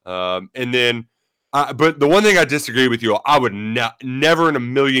 And then but the one thing I disagree with you, I would never in a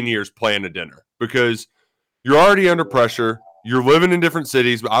million years plan a dinner because you're already under pressure. You're living in different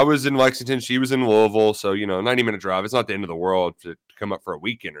cities. I was in Lexington. She was in Louisville. So, 90-minute drive. It's not the end of the world to come up for a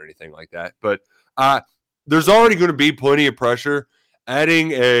weekend or anything like that. But there's already going to be plenty of pressure.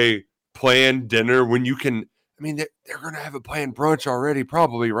 Adding a planned dinner when you can – they're going to have a planned brunch already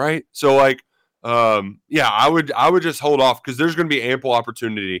probably, right? So, like, I would just hold off because there's going to be ample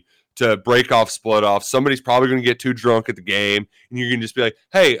opportunity to break off, split off. Somebody's probably going to get too drunk at the game, and you can just be like,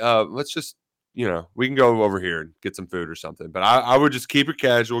 hey, let's just – we can go over here and get some food or something. But I would just keep it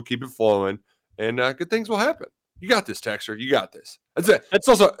casual, keep it flowing, and good things will happen. You got this, Texter. You got this.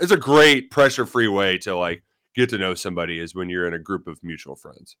 It's a great pressure-free way to like get to know somebody is when you're in a group of mutual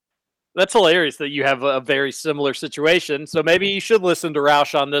friends. That's hilarious that you have a very similar situation. So maybe you should listen to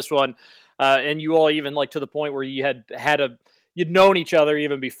Roush on this one, and you all even like to the point where you you'd known each other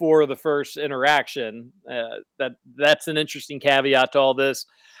even before the first interaction. That's an interesting caveat to all this.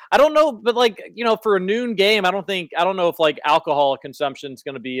 I don't know, but for a noon game, I don't know if like alcohol consumption is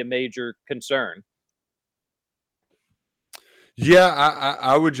going to be a major concern. Yeah,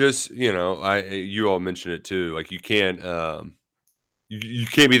 I would just, you all mentioned it too. Like you can't, you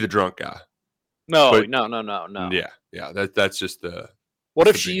can't be the drunk guy. No. Yeah. That's just the. What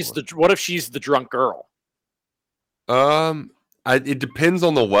if she's the drunk girl? It depends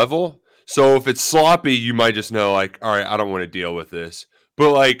on the level. So if it's sloppy, you might just know like, all right, I don't want to deal with this.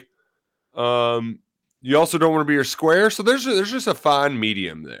 But like, you also don't want to be your square. So there's just a fine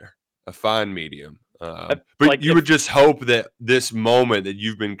medium there, But you would just hope that this moment that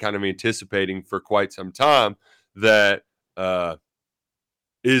you've been kind of anticipating for quite some time, that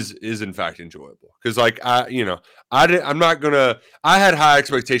is in fact enjoyable. Because like I had high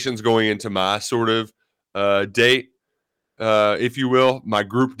expectations going into my sort of date, if you will, my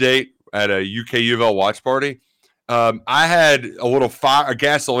group date at a UK U of L watch party. I had a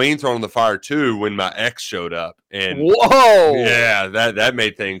gasoline thrown on the fire too when my ex showed up, and whoa, yeah, that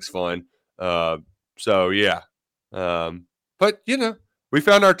made things fun. So yeah, but we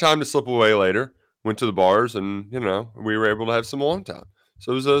found our time to slip away later. Went to the bars, and we were able to have some alone time.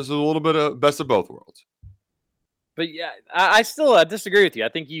 So it was a little bit of best of both worlds. But yeah, I still disagree with you. I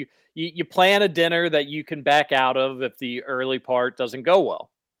think you plan a dinner that you can back out of if the early part doesn't go well.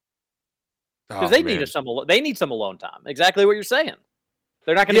 Because they need some alone time. Exactly what you're saying.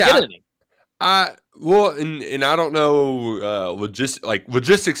 They're not going to get any. And I don't know.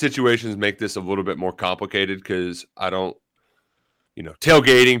 Logistic situations make this a little bit more complicated because I don't,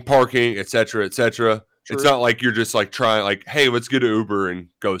 tailgating, parking, etc., etc. It's not like you're just like trying, like, hey, let's get an Uber and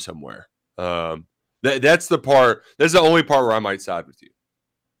go somewhere. That's the part. That's the only part where I might side with you.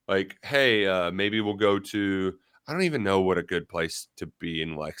 Like, hey, maybe we'll go to. I don't even know what a good place to be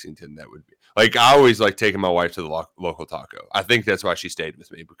in Lexington that would be. Like, I always like taking my wife to the local taco. I think that's why she stayed with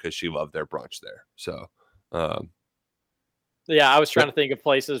me, because she loved their brunch there. So, yeah, I was trying to think of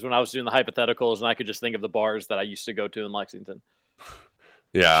places when I was doing the hypotheticals, and I could just think of the bars that I used to go to in Lexington.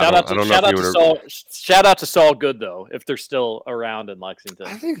 Yeah, shout out to Saul Good though, if they're still around in Lexington.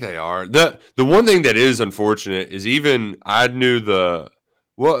 I think they are. The one thing that is unfortunate is even I knew the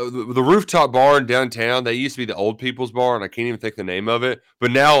rooftop bar in downtown. That used to be the old people's bar, and I can't even think the name of it.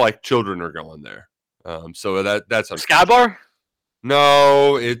 But now, like, children are going there. So that's Sky Bar.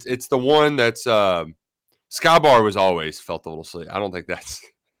 No, it's the one that's Sky Bar was always felt a little silly. I don't think that's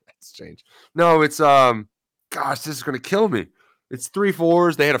changed. No, it's gosh, this is gonna kill me. It's 3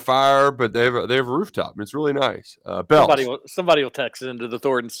 floors. They had a fire, but they have a rooftop, and it's really nice. Bells. Somebody will text into the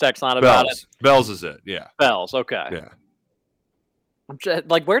Thornton's text line about it. Bells is it? Yeah. Bells. Okay. Yeah. I'm just,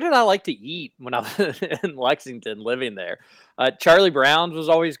 like, where did I like to eat when I was in Lexington, living there? Charlie Brown's was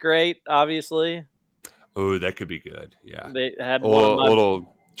always great. Obviously. Oh, that could be good. Yeah. They had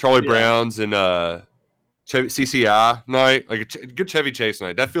little Charlie Brown's and CCI night, like a good Chevy Chase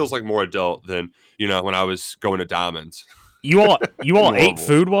night. That feels like more adult than when I was going to Diamonds. You all ate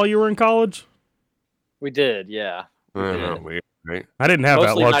food while you were in college? We did, yeah. Right? I didn't have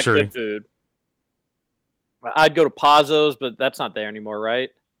Mostly that luxury. Not good food. I'd go to Pazzo's, but that's not there anymore, right?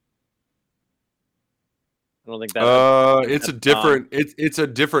 I don't think that. It's a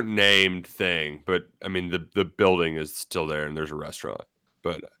different named thing, but I mean the building is still there, and there's a restaurant.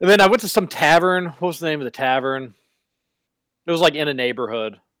 But and then I went to some tavern. What was the name of the tavern? It was like in a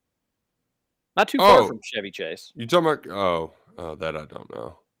neighborhood. Not too far from Chevy Chase. You talking about? That I don't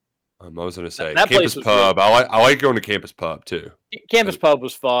know. I was going to say that Campus Pub. I like going to Campus Pub too. Campus Pub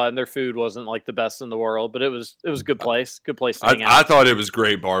was fun. Their food wasn't like the best in the world, but it was a good place. Good place to hang out. I thought it was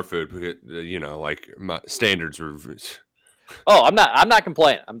great bar food. Because, like my standards were. Oh, I'm not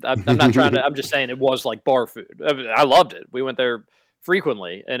complaining. I'm not trying to. I'm just saying it was like bar food. I loved it. We went there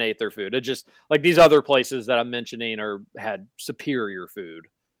frequently and ate their food. It just like these other places that I'm mentioning had superior food.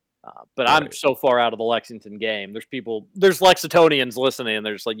 But right. I'm so far out of the Lexington game. There's Lexingtonians listening, and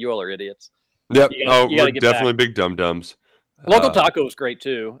they're just like, you all are idiots. Yep. We're definitely big dum-dums. Local Taco was great,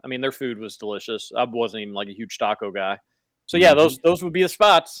 too. I mean, their food was delicious. I wasn't even like a huge taco guy. So, yeah, those would be the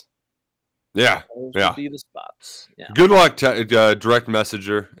spots. Yeah. Those would be the spots. Yeah. Good luck, direct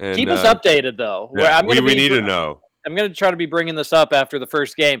messenger. And, keep us updated, though. Yeah, we need to know. I'm going to try to be bringing this up after the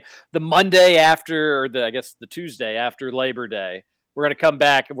first game. The Monday after, or the Tuesday after Labor Day. We're going to come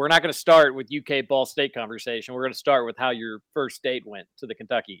back. We're not going to start with UK Ball State conversation. We're going to start with how your first date went to the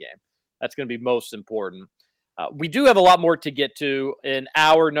Kentucky game. That's going to be most important. We do have a lot more to get to in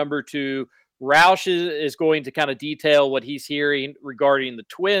hour number 2. Roush is going to kind of detail what he's hearing regarding the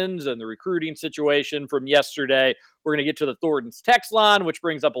Twins and the recruiting situation from yesterday. We're going to get to the Thornton's text line, which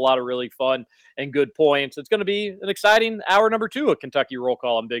brings up a lot of really fun and good points. It's going to be an exciting hour number 2 of Kentucky Roll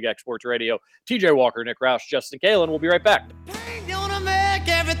Call on Big X Sports Radio. TJ Walker, Nick Roush, Justin Kalen. We'll be right back. Make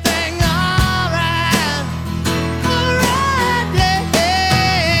everything all right. All right,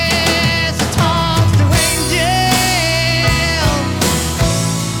 yes. Talk to Angel.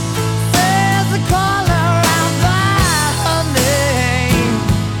 There's a caller out by her name.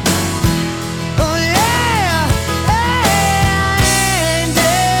 Oh, yeah. Hey,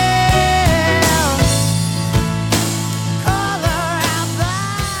 Angel. Caller out by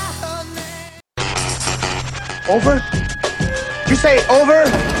her name. Over? You say over?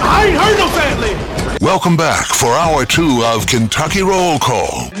 I ain't heard no family. Welcome back for hour 2 of Kentucky Roll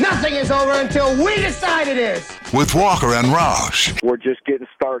Call. Nothing is over until we decide it is. with Walker and Roush. We're just getting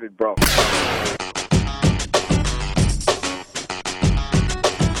started, bro.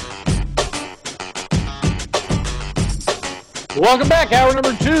 Welcome back, hour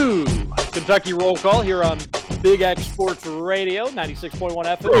number 2. Kentucky Roll Call here on Big X Sports Radio, 96.1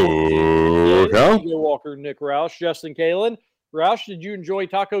 FM. Okay. Joe Walker, Nick Roush, Justin Kalen. Roush, did you enjoy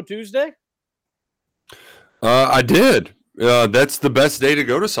Taco Tuesday? I did. That's the best day to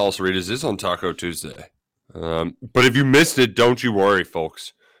go to Salsaritas is on Taco Tuesday. But if you missed it, don't you worry,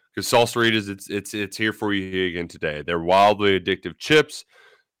 folks, because Salsaritas, it's here for you again today. They're wildly addictive chips.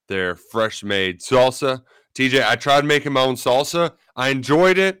 They're fresh made salsa. TJ, I tried making my own salsa. I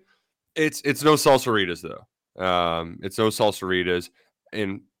enjoyed it. It's no Salsaritas though. It's no Salsaritas,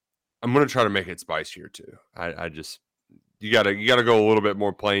 and I'm gonna try to make it spicier too. I just you gotta go a little bit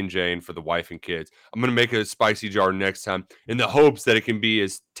more plain Jane for the wife and kids. I'm gonna make a spicy jar next time in the hopes that it can be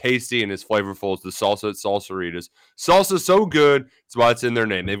as tasty and as flavorful as the salsa at Salsaritas. Salsa's so good, it's why it's in their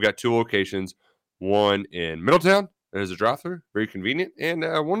name. They've got 2 locations, one in Middletown. There's a drive-through, very convenient, and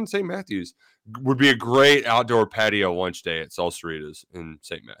one in St. Matthews. Would be a great outdoor patio lunch day at Salsaritas in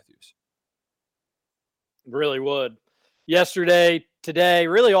St. Matthews. Really would. Yesterday, today,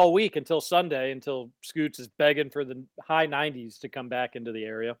 really all week until Sunday, until Scoots is begging for the high 90s to come back into the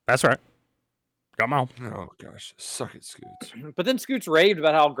area. That's right. Come on. Oh, gosh. Suck it, Scoots. But then Scoots raved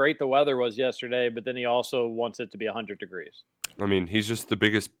about how great the weather was yesterday, but then he also wants it to be 100 degrees. I mean, he's just the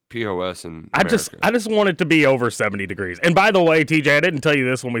biggest POS in America. I just want it to be over 70 degrees. And by the way, TJ, I didn't tell you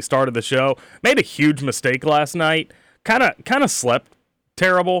this when we started the show. Made a huge mistake last night. Kind of slept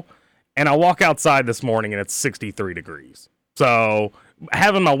terrible. And I walk outside this morning and it's 63 degrees. So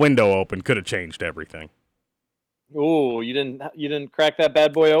having my window open could have changed everything. Oh, you didn't crack that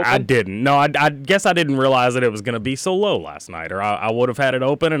bad boy open? I didn't. No, I guess I didn't realize that it was going to be so low last night, or I would have had it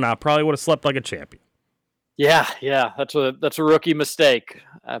open and I probably would have slept like a champion. Yeah, that's a rookie mistake.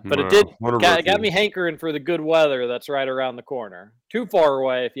 But it got me hankering for the good weather that's right around the corner. Too far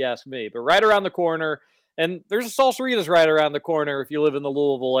away, if you ask me, but right around the corner. And there's a Salsaritas right around the corner if you live in the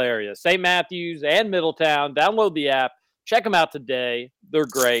Louisville area. St. Matthews and Middletown. Download the app. Check them out today. They're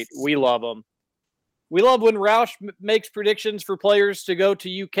great. We love them. We love when Roush makes predictions for players to go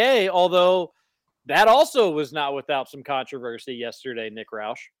to UK, although that also was not without some controversy yesterday, Nick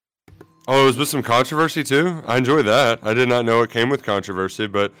Roush. Oh, it was with some controversy too? I enjoy that. I did not know it came with controversy,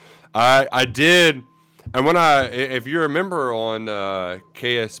 but I did. And if you remember on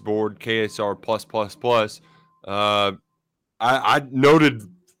KS board, KSR+++, I noted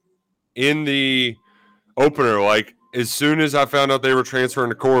in the opener, like, as soon as I found out they were transferring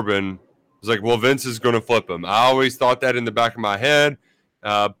to Corbin, I was like, well, Vince is going to flip him. I always thought that in the back of my head,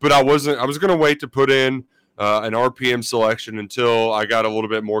 but I was going to wait to put in an RPM selection until I got a little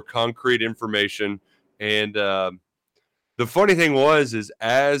bit more concrete information. And the funny thing is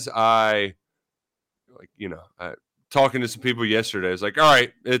as I, talking to some people yesterday, I was like, all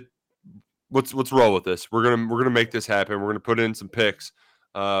right, let's roll with this. We're gonna make this happen. We're gonna put in some picks.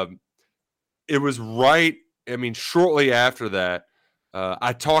 It was right. I mean, shortly after that,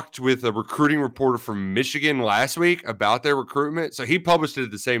 I talked with a recruiting reporter from Michigan last week about their recruitment. So he published it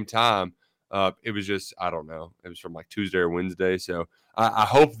at the same time. It was just, I don't know. It was from like Tuesday or Wednesday. So I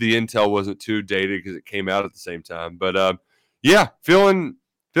hope the intel wasn't too dated because it came out at the same time. But yeah, feeling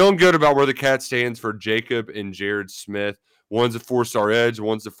good about where the Cat stands for Jacob and Jared Smith. One's a 4-star edge,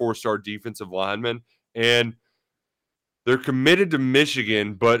 one's a 4-star defensive lineman. And they're committed to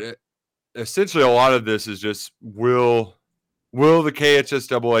Michigan, but essentially a lot of this is just will the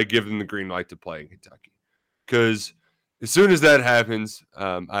KHSAA give them the green light to play in Kentucky? Because as soon as that happens,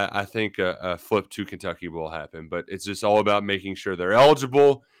 I think a flip to Kentucky will happen. But it's just all about making sure they're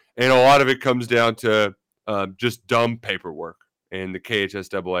eligible, and a lot of it comes down to just dumb paperwork. And the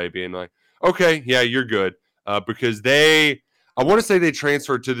KHSAA being like, okay, yeah, you're good. Because I want to say they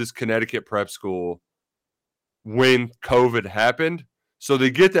transferred to this Connecticut prep school when COVID happened. So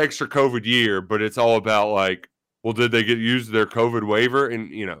they get the extra COVID year, but it's all about like, well, did they use their COVID waiver? And,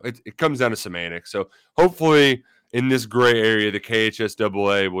 it comes down to semantics. So hopefully in this gray area, the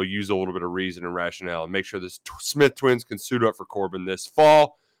KHSAA will use a little bit of reason and rationale and make sure the Smith twins can suit up for Corbin this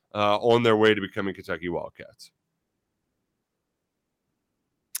fall on their way to becoming Kentucky Wildcats.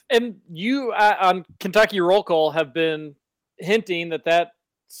 And you on Kentucky Roll Call have been hinting that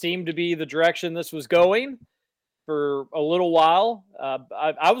seemed to be the direction this was going for a little while.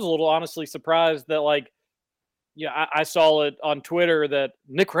 I was a little honestly surprised that I saw it on Twitter that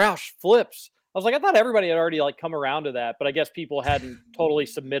Nick Roush flips. I was like, I thought everybody had already come around to that, but I guess people hadn't totally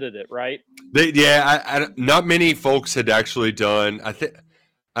submitted it, right? Not many folks had actually done.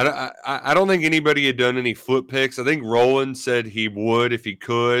 I don't think anybody had done any flip picks. I think Roland said he would if he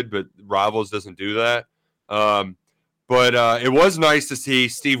could, but Rivals doesn't do that. But it was nice to see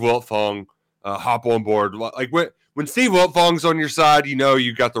Steve Wiltfong hop on board. Like when Steve Wiltfong's on your side, you know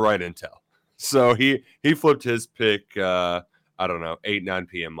you got the right intel. So he flipped his pick, I don't know, 8, 9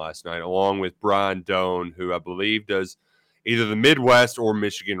 p.m. last night, along with Brian Doan, who I believe does either the Midwest or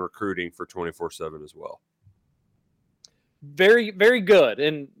Michigan recruiting for 24/7 as well. Very, very good.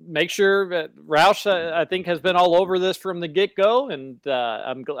 And make sure that Roush, I think, has been all over this from the get-go. And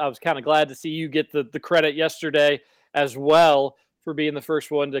I was kind of glad to see you get the credit yesterday as well for being the first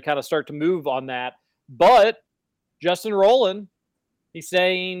one to kind of start to move on that. But Justin Rowland, he's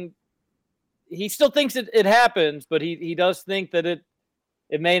saying he still thinks it happens, but he does think that it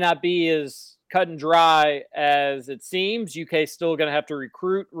may not be as cut and dry as it seems. UK's still going to have to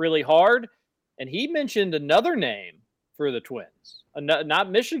recruit really hard. And he mentioned another name for the Twins,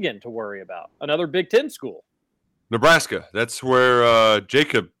 not Michigan to worry about, another Big Ten school. Nebraska. That's where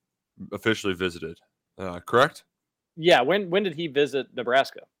Jacob officially visited, correct? Yeah. When did he visit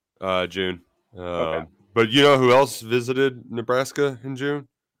Nebraska? June. Okay. But you know who else visited Nebraska in June?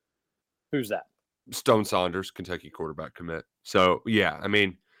 Who's that? Stone Saunders, Kentucky quarterback commit. So yeah, I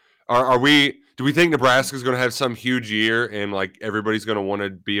mean, do we think Nebraska is going to have some huge year and like everybody's going to want to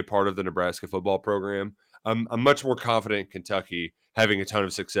be a part of the Nebraska football program? I'm much more confident in Kentucky having a ton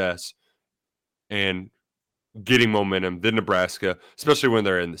of success and getting momentum than Nebraska, especially when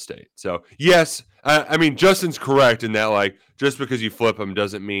they're in the state. So yes, I mean, Justin's correct in that, like, just because you flip them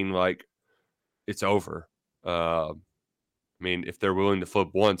doesn't mean like it's over. I mean, if they're willing to flip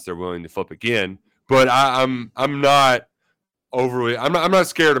once, they're willing to flip again. But I'm not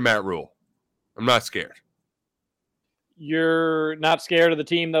scared of Matt Rule. I'm not scared. You're not scared of the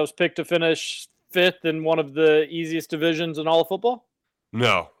team that was picked to finish 5th in one of the easiest divisions in all of football?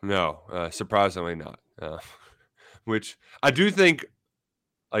 No, surprisingly not. Which I do think,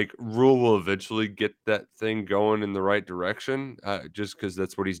 like, Rule will eventually get that thing going in the right direction, just because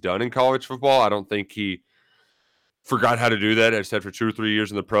that's what he's done in college football. I don't think he forgot how to do that, except for 2 or 3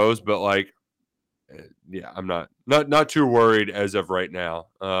 years in the pros. But like, yeah, I'm not too worried as of right now.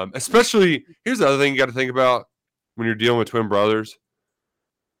 Especially, here's the other thing you got to think about when you're dealing with twin brothers.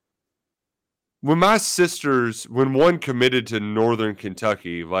 When one committed to Northern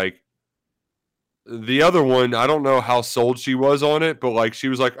Kentucky, like, the other one, I don't know how sold she was on it, but like, she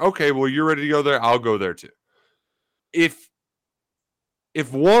was like, okay, well, you're ready to go there, I'll go there too. If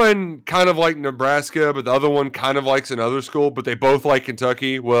one kind of like Nebraska, but the other one kind of likes another school, but they both like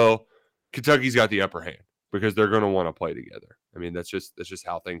Kentucky, well, Kentucky's got the upper hand because they're going to want to play together. I mean, that's just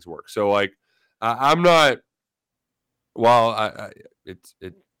how things work. So like, I'm not, while it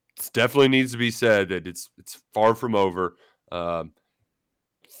definitely needs to be said that it's far from over.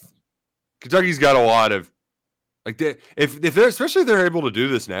 Kentucky's got a lot of, like, if they're, especially if they're able to do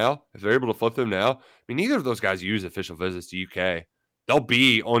this now, if they're able to flip them now. I mean, neither of those guys use official visits to UK. They'll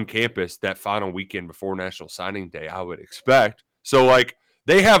be on campus that final weekend before National Signing Day, I would expect. So like,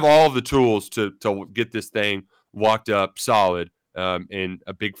 they have all the tools to get this thing locked up solid. And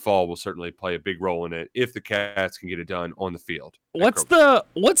a big fall will certainly play a big role in it if the Cats can get it done on the field. What's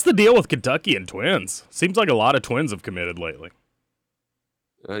the deal with Kentucky and Twins? Seems like a lot of Twins have committed lately.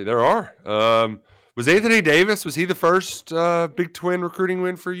 There are. Was Anthony Davis, was he the first Big Twin recruiting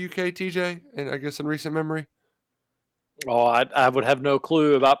win for UK, TJ? And I guess in recent memory? Oh, I would have no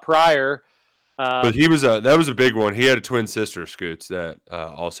clue about prior. But that was a big one. He had a twin sister, Scoots, that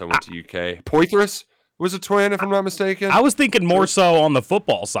also went to UK. Poitras was a twin, if I'm not mistaken. I was thinking more so on the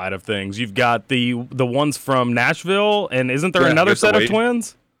football side of things. You've got the ones from Nashville, and isn't there another set of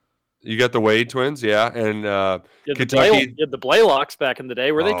twins? You got the Wade twins, yeah, and Kentucky. You had the Blaylocks back in the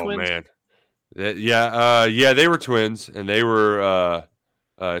day. Were they twins? Oh man, yeah, they were twins, and they were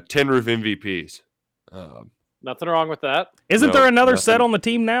Tin Roof MVPs. Nothing wrong with that. Isn't there another set on the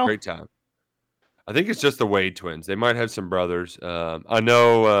team now? Great time. I think it's just the Wade twins. They might have some brothers. I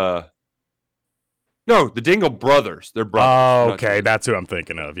know. No, the Dingle brothers. They're brothers. Oh, okay, that's who I'm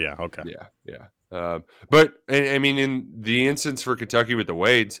thinking of. Yeah, okay. Yeah. But I mean, in the instance for Kentucky with the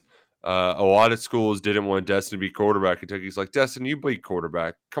Wades, a lot of schools didn't want Destin to be quarterback. Kentucky's like, Destin, you be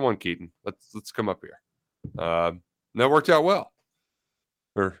quarterback. Come on, Keaton. Let's come up here. And that worked out well,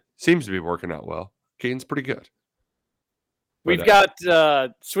 or seems to be working out well. Keaton's pretty good. We've got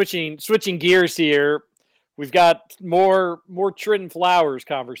switching gears here. We've got more Trenton Flowers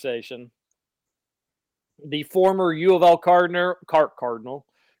conversation. The former U of L Cardinal,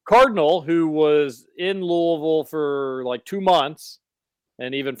 who was in Louisville for like 2 months,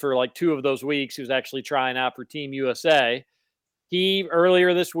 and even for like 2 of those weeks, he was actually trying out for Team USA. he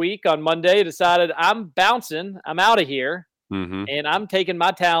earlier this week on Monday decided I'm bouncing. I'm out of here. Mm-hmm. And I'm taking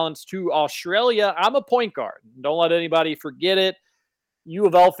my talents to Australia. I'm a point guard. Don't let anybody forget it. U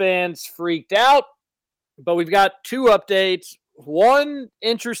of L fans freaked out, but we've got two updates. One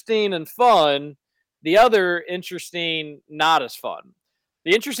interesting and fun. The other interesting, not as fun.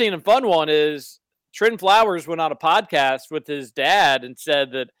 The interesting and fun one is Trenton Flowers went on a podcast with his dad and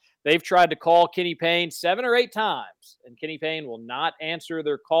said that they've tried to call Kenny Payne 7 or 8 times, and Kenny Payne will not answer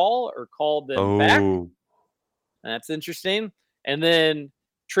their call or call them back. That's interesting. And then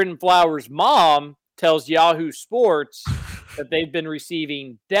Trenton Flowers' mom tells Yahoo Sports that they've been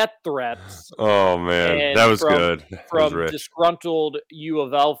receiving death threats. Oh, man. That was good. From disgruntled U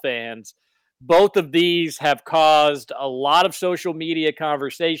of L fans. Both of these have caused a lot of social media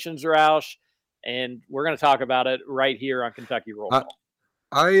conversations, Roush, and we're going to talk about it right here on Kentucky Roll Call.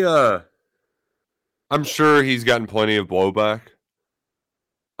 I'm sure he's gotten plenty of blowback.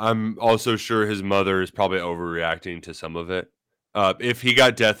 I'm also sure his mother is probably overreacting to some of it. If he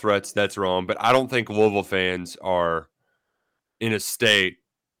got death threats, that's wrong. But I don't think Louisville fans are in a state.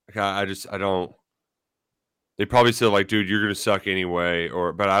 I don't. They probably said like, "Dude, you're gonna suck anyway."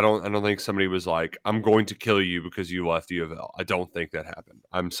 But I don't think somebody was like, "I'm going to kill you because you left U of L." I don't think that happened.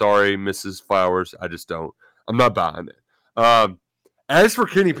 I'm sorry, Mrs. Flowers. I just don't. I'm not buying it. As for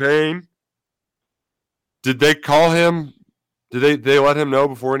Kenny Payne, did they call him? Did they let him know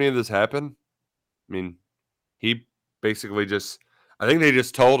before any of this happened? I mean, he basically I think they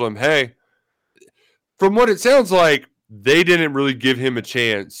just told him, hey, from what it sounds like, they didn't really give him a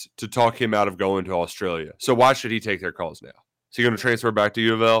chance to talk him out of going to Australia. So why should he take their calls now? Is he going to transfer back to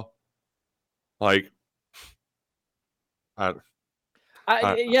U of L? I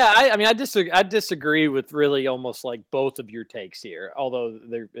disagree with really almost like both of your takes here, although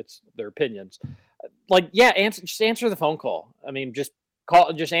it's their opinions. Just answer the phone call. I mean, just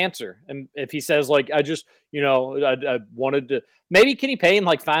answer. And if he says like, I wanted to, maybe Kenny Payne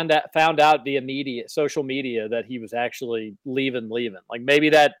found out via social media that he was actually leaving. Like maybe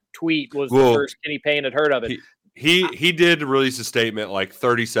that tweet was the first Kenny Payne had heard of it. He did release a statement like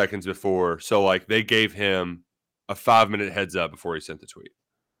 30 seconds before. So like they gave him a 5-minute heads up before he sent the tweet.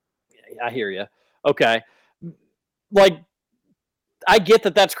 Yeah, I hear you. Okay. I get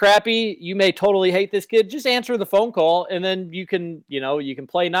that that's crappy. You may totally hate this kid. Just answer the phone call, and then you can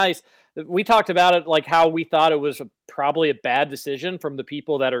play nice. We talked about it, like how we thought it was probably a bad decision from the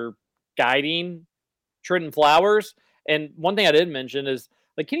people that are guiding Trenton Flowers. And one thing I didn't mention is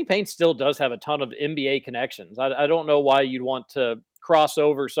like Kenny Payne still does have a ton of NBA connections. I don't know why you'd want to cross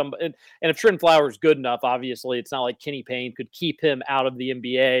over somebody. And if Trenton Flowers is good enough, obviously it's not like Kenny Payne could keep him out of the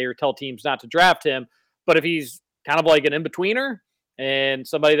NBA or tell teams not to draft him. But if he's kind of like an in-betweener, and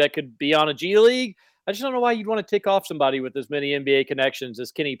somebody that could be on a G League, I just don't know why you'd want to tick off somebody with as many NBA connections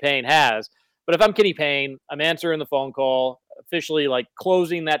as Kenny Payne has. But if I'm Kenny Payne, I'm answering the phone call, officially like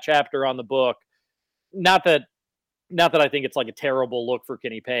closing that chapter on the book. Not that I think it's like a terrible look for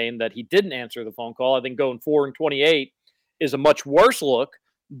Kenny Payne that he didn't answer the phone call. I think going 4-28 is a much worse look,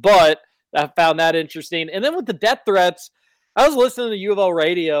 but I found that interesting. And then with the death threats, I was listening to U of L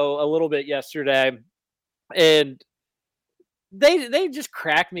radio a little bit yesterday, and they just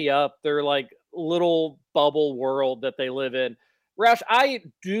crack me up. They're like little bubble world that they live in. Roush, I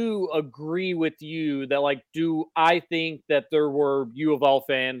do agree with you that do I think that there were U of L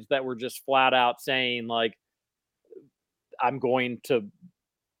fans that were just flat out saying like, I'm going to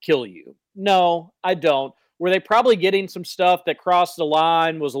kill you? No, I don't. Were they probably getting some stuff that crossed the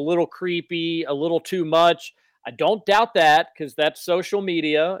line, was a little creepy, a little too much? I don't doubt that, because that's social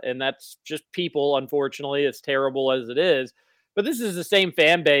media and that's just people, unfortunately, as terrible as it is. But this is the same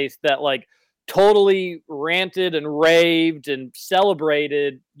fan base that totally ranted and raved and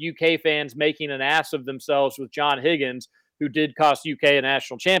celebrated UK fans making an ass of themselves with John Higgins, who did cost UK a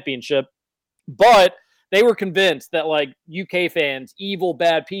national championship. But they were convinced that UK fans, evil,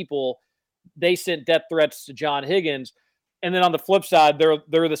 bad people, they sent death threats to John Higgins. And then on the flip side,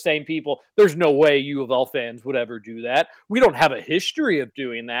 they're the same people. There's no way U of L fans would ever do that. We don't have a history of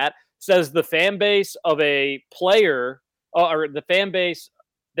doing that, says the fan base of a player, or the fan base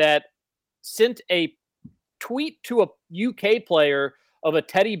that sent a tweet to a UK player of a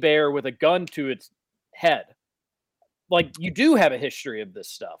teddy bear with a gun to its head. You do have a history of this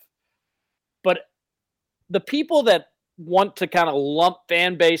stuff. But the people that want to kind of lump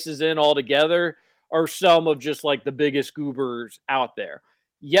fan bases in all together are some of just the biggest goobers out there.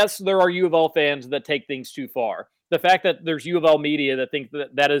 Yes, there are U of L fans that take things too far. The fact that there's U of L media that think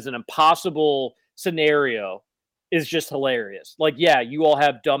that is an impossible scenario is just hilarious. Yeah, you all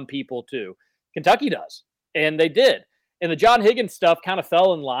have dumb people too. Kentucky does, and they did. And the John Higgins stuff kind of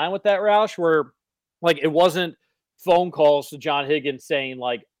fell in line with that, Roush, where like it wasn't phone calls to John Higgins saying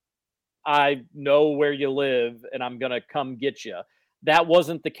like, I know where you live and I'm going to come get you. That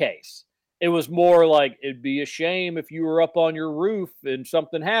wasn't the case. It was more like, it'd be a shame if you were up on your roof and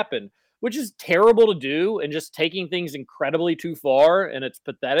something happened, which is terrible to do and just taking things incredibly too far. And it's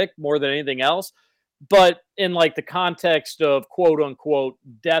pathetic more than anything else. But in like the context of quote unquote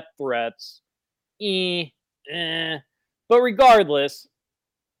death threats, But regardless,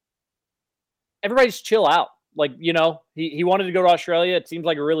 everybody's chill out. Like, you know, he wanted to go to Australia. It seems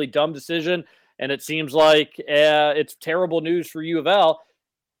like a really dumb decision. And it seems like it's terrible news for U of L.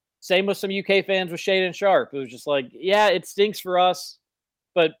 Same with some UK fans with Shaedon Sharpe. It was just like, yeah, it stinks for us,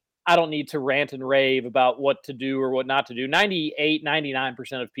 but I don't need to rant and rave about what to do or what not to do. 98,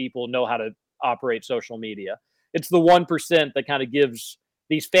 99% of people know how to operate social media. It's the 1% that kind of gives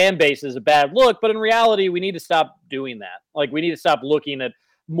these fan bases a bad look. But in reality, we need to stop doing that. Like, we need to stop looking at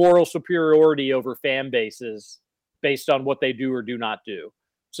moral superiority over fan bases based on what they do or do not do.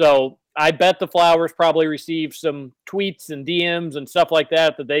 So I bet the Flowers probably received some tweets and DMs and stuff like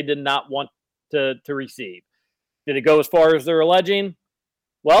that that they did not want to receive. Did it go as far as they're alleging?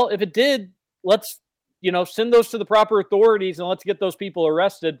 Well, if it did, let's, send those to the proper authorities and let's get those people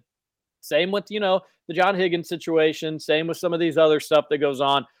arrested. Same with, the John Higgins situation. Same with some of these other stuff that goes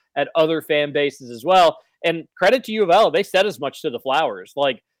on at other fan bases as well. And credit to U of L, they said as much to the Flowers.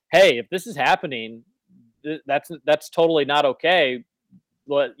 Like, hey, if this is happening, that's totally not okay.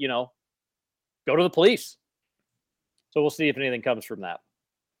 But, go to the police. So we'll see if anything comes from that.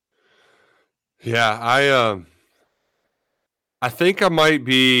 Yeah, I think I might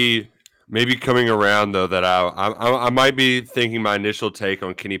be maybe coming around though that I might be thinking my initial take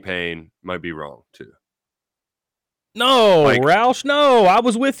on Kenny Payne might be wrong too. No, Roush, no, I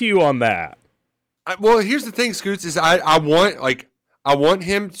was with you on that. Well, here's the thing, Scoots, is I want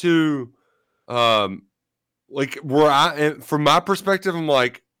him to from my perspective, I'm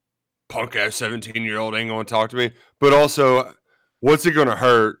like, punk ass 17-year-old ain't gonna talk to me. But also, what's it gonna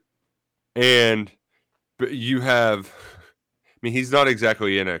hurt? But you have, he's not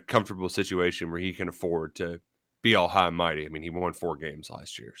exactly in a comfortable situation where he can afford to be all high and mighty. He won 4 games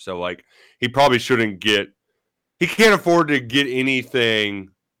last year. So, he probably shouldn't he can't afford to get anything.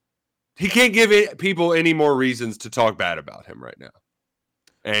 He can't give people any more reasons to talk bad about him right now.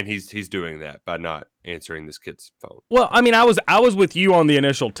 And he's doing that by not answering this kid's phone. Well, I was with you on the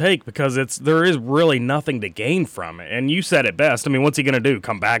initial take because there is really nothing to gain from it. And you said it best. What's he going to do?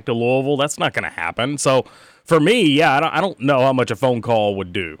 Come back to Louisville? That's not going to happen. So for me, yeah, I don't know how much a phone call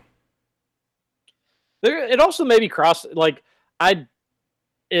would do. It also maybe I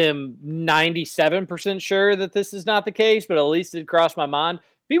am 97% sure that this is not the case, but at least it crossed my mind.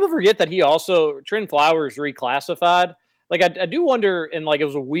 People forget that Trent Flowers reclassified. I do wonder, and it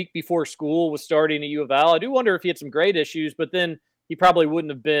was a week before school was starting at U of L, I do wonder if he had some grade issues, but then he probably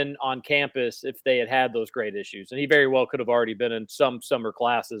wouldn't have been on campus if they had those grade issues. And he very well could have already been in some summer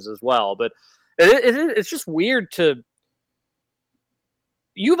classes as well. But it's just weird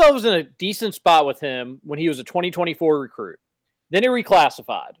U of L was in a decent spot with him when he was a 2024 recruit. Then he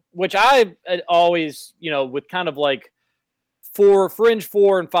reclassified, which I always, with kind of for fringe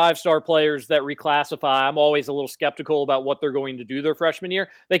 4 and 5-star players that reclassify, I'm always a little skeptical about what they're going to do their freshman year.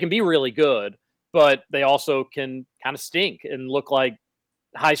 They can be really good, but they also can kind of stink and look like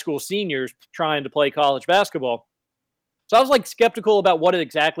high school seniors trying to play college basketball. So I was skeptical about what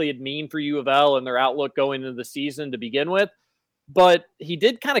exactly it'd mean for U of L and their outlook going into the season to begin with. But he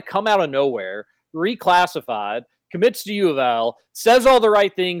did kind of come out of nowhere, reclassified, commits to U of L, says all the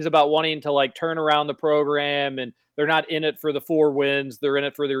right things about wanting to turn around the program, and they're not in it for the 4 wins. They're in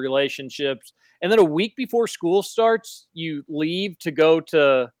it for the relationships. And then a week before school starts, you leave to go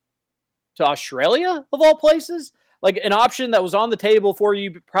to Australia, of all places? An option that was on the table for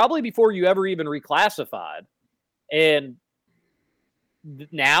you probably before you ever even reclassified. And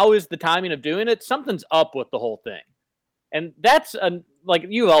now is the timing of doing it. Something's up with the whole thing. And that's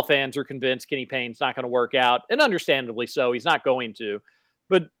U of L fans are convinced Kenny Payne's not going to work out, and understandably so. He's not going to.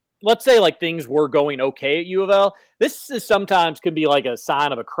 But let's say things were going okay at U of L. This is sometimes could be a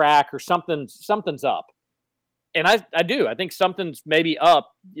sign of a crack or something's up. And I do. I think something's maybe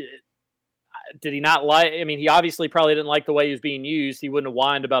up. Did he not he obviously probably didn't like the way he was being used. He wouldn't have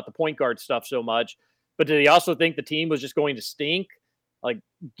whined about the point guard stuff so much. But did he also think the team was just going to stink?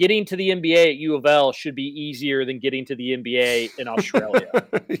 Getting to the NBA at U of L should be easier than getting to the NBA in Australia.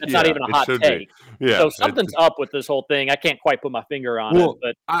 That's not even a hot take. Yeah, so something's up with this whole thing. I can't quite put my finger on it.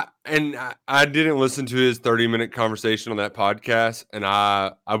 But I didn't listen to his 30-minute conversation on that podcast, and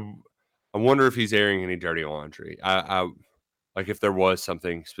I wonder if he's airing any dirty laundry. I like if there was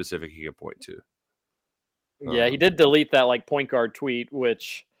something specific he could point to. Yeah, he did delete that like point guard tweet,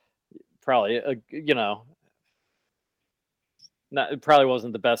 which probably it probably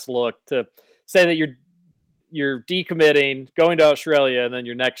wasn't the best look to say that you're decommitting, going to Australia, and then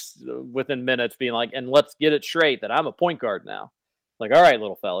your next within minutes being like, and let's get it straight that I'm a point guard now. Like, all right,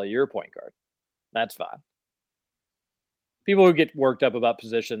 little fella, you're a point guard. That's fine. People who get worked up about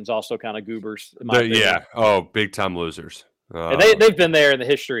positions also kind of goobers. In my opinion. Yeah. Oh, big time losers. And they've been there in the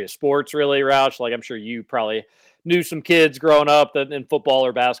history of sports, really, Roush. Like, I'm sure you probably knew some kids growing up that in football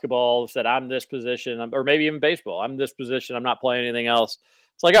or basketball said, I'm this position, or maybe even baseball. I'm this position. I'm not playing anything else.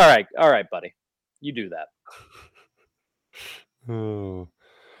 It's like, all right, buddy. You do that. Oh.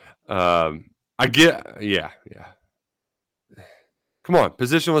 I get, yeah. Come on,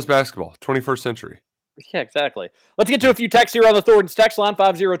 positionless basketball, 21st century. Yeah, exactly. Let's get to a few texts here on the Thornton's text line,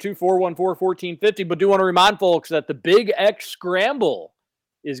 502-414-1450. But do want to remind folks that the Big X Scramble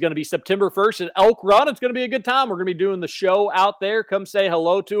is going to be September 1st at Elk Run. It's going to be a good time. We're going to be doing the show out there. Come say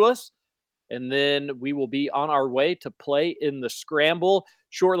hello to us. And then we will be on our way to play in the Scramble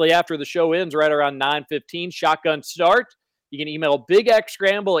shortly after the show ends, right around 9:15. Shotgun start. You can email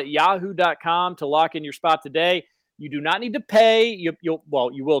bigxscramble@yahoo.com to lock in your spot today. You do not need to pay. You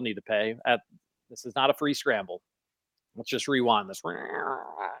will need to pay. This is not a free scramble. Let's just rewind this.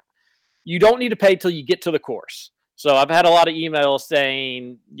 You don't need to pay till you get to the course. So I've had a lot of emails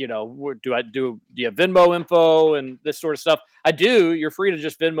saying, do you have Venmo info and this sort of stuff? I do. You're free to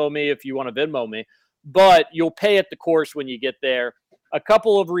just Venmo me if you want to Venmo me, but you'll pay at the course when you get there. A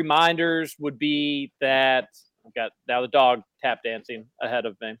couple of reminders would be that I've got now the dog tap dancing ahead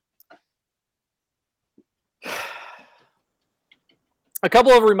of me. A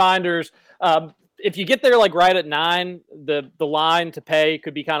couple of reminders. If you get there like right at 9, the line to pay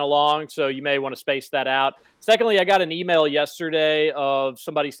could be kind of long, so you may want to space that out. Secondly, I got an email yesterday of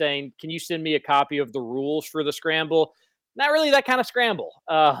somebody saying, can you send me a copy of the rules for the scramble? Not really that kind of scramble.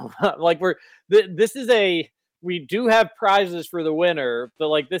 We do have prizes for the winner, but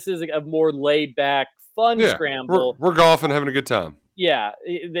like this is a more laid back, fun scramble. We're golfing, having a good time. Yeah,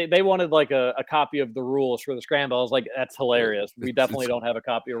 they wanted like a copy of the rules for the scramble. I was like, that's hilarious. We definitely don't have a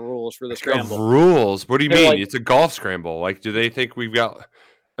copy of rules for the scramble. Rules? What do you mean? It's a golf scramble. Like, do they think we've got?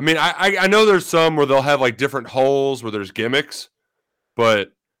 I mean, I know there's some where they'll have like different holes where there's gimmicks,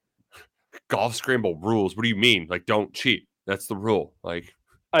 but golf scramble rules. What do you mean? Like, don't cheat. That's the rule. Like,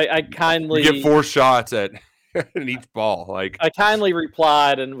 I kindly you get 4 shots at each ball. Like, I kindly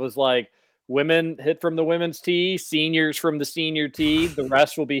replied and was like, women hit from the women's tee, seniors from the senior tee. The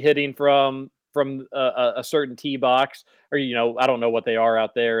rest will be hitting from a certain tee box. Or, I don't know what they are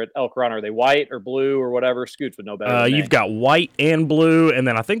out there at Elk Run. Are they white or blue or whatever? Scoots would know better. You've got white and blue, and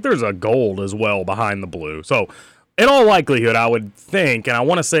then I think there's a gold as well behind the blue. So, in all likelihood, I would think, and I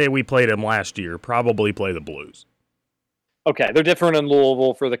want to say we played them last year, probably play the blues. Okay, they're different in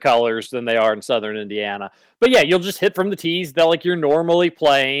Louisville for the colors than they are in Southern Indiana. But yeah, you'll just hit from the tees. They're like you're normally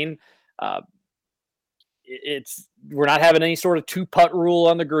playing. We're not having any sort of 2-putt rule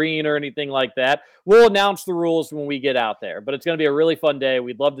on the green or anything like that. We'll announce the rules when we get out there, but it's going to be a really fun day.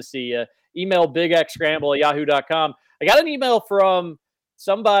 We'd love to see you. Email bigxscramble@yahoo.com. I got an email from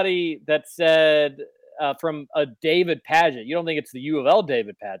somebody that said from a David Padgett. You don't think it's the U of L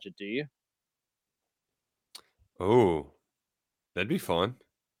David Padgett, do you? Oh, that'd be fun.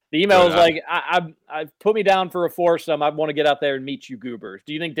 The email was like, I put me down for a foursome. I want to get out there and meet you goobers.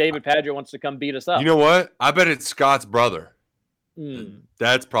 Do you think David Padgett wants to come beat us up? You know what? I bet it's Scott's brother. Mm.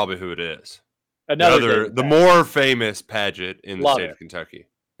 That's probably who it is. The more famous Padgett in the state of Kentucky.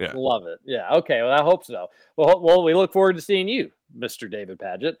 Yeah. Love it. Yeah. Okay. Well, I hope so. Well, we look forward to seeing you, Mr. David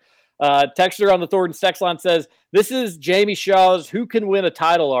Padgett. Texter on the Thornton's text line says, this is Jamie Shaw's Who Can Win a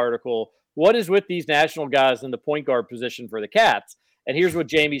Title article. What is with these national guys in the point guard position for the Cats? And here's what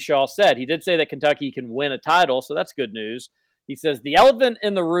Jamie Shaw said. He did say that Kentucky can win a title, so that's good news. He says, the elephant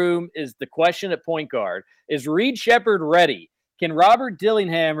in the room is the question at point guard. Is Reed Sheppard ready? Can Robert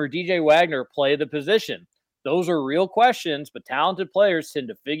Dillingham or DJ Wagner play the position? Those are real questions, but talented players tend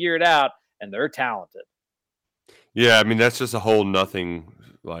to figure it out, and they're talented. Yeah, I mean, that's just a whole nothing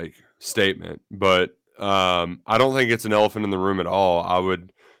statement. But I don't think it's an elephant in the room at all. I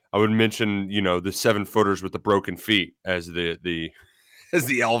would mention, the 7-footers with the broken feet as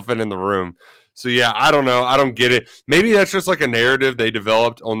the elephant in the room. So yeah, I don't know. I don't get it. Maybe that's just like a narrative they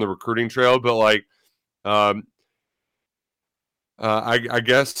developed on the recruiting trail, but I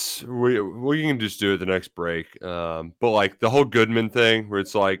guess we can just do it the next break. But like the whole Goodman thing where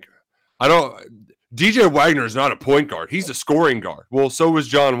it's like, DJ Wagner is not a point guard. He's a scoring guard. Well, so was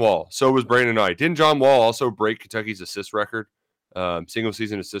John Wall. So was Brandon Knight. Didn't John Wall also break Kentucky's assist record, single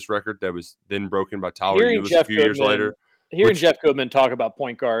season assist record that was then broken by Tyler Ulis a few years later? Hearing Jeff Goodman talk about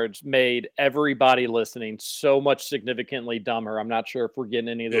point guards made everybody listening so much significantly dumber. I'm not sure if we're getting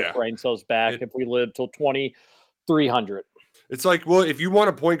any of those brain cells back if we live till 2300. It's like, well, if you want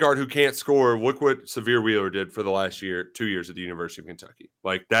a point guard who can't score, look what Severe Wheeler did for the last 2 years at the University of Kentucky.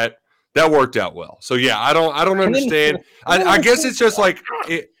 Like that worked out well. So yeah, I don't understand. I guess it's just like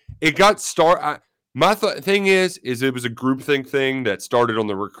it got started. My thing is it was a groupthink thing that started on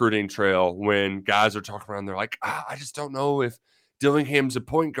the recruiting trail when guys are talking around. They're like, I just don't know if Dillingham's a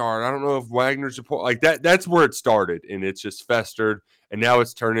point guard. I don't know if Wagner's a point. Like that. That's where it started, and it's just festered, and now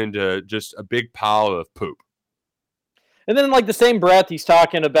it's turned into just a big pile of poop. And then, like the same breath, he's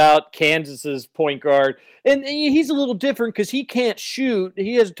talking about Kansas's point guard, and he's a little different because he can't shoot.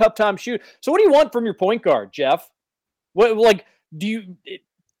 He has a tough time shooting. So, what do you want from your point guard, Jeff? What do you?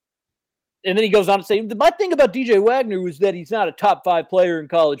 And then he goes on to say, my thing about DJ Wagner was that he's not a top 5 player in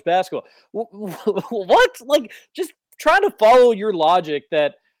college basketball. What? Like, just trying to follow your logic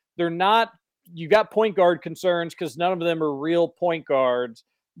that they're not. You got point guard concerns because none of them are real point guards.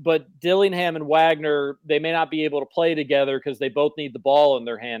 But Dillingham and Wagner, they may not be able to play together because they both need the ball in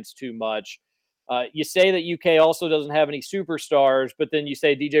their hands too much. You say that UK also doesn't have any superstars, but then you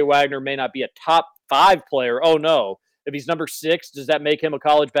say DJ Wagner may not be a top 5 player. Oh, no. If he's number 6, does that make him a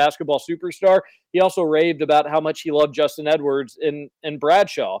college basketball superstar? He also raved about how much he loved Justin Edwards and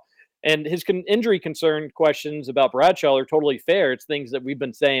Bradshaw. And his injury concern questions about Bradshaw are totally fair. It's things that we've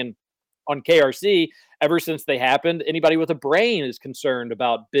been saying on KRC ever since they happened. Anybody with a brain is concerned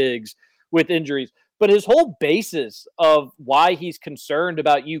about bigs with injuries. But his whole basis of why he's concerned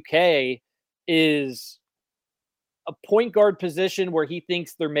about UK is a point guard position where he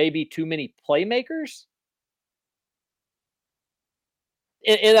thinks there may be too many playmakers.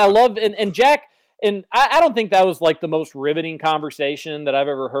 And I love, and Jack, and I don't think that was like the most riveting conversation that I've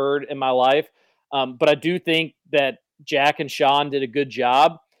ever heard in my life. But I do think that Jack and Sean did a good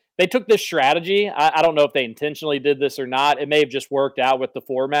job. They took this strategy. I don't know if they intentionally did this or not. It may have just worked out with the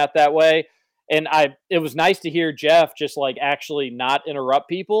format that way. And it was nice to hear Jeff just like actually not interrupt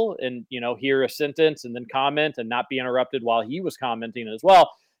people and, hear a sentence and then comment and not be interrupted while he was commenting as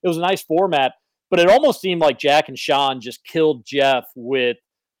well. It was a nice format. But it almost seemed like Jack and Sean just killed Jeff with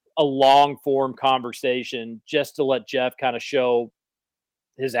a long-form conversation just to let Jeff kind of show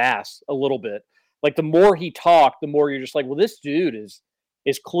his ass a little bit. Like, the more he talked, the more you're just like, well, this dude is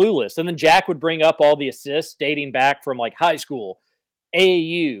clueless. And then Jack would bring up all the assists dating back from, like, high school,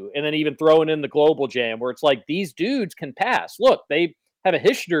 AAU, and then even throwing in the Global Jam, where it's like, these dudes can pass. Look, they have a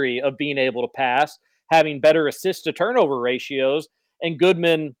history of being able to pass, having better assist-to-turnover ratios, and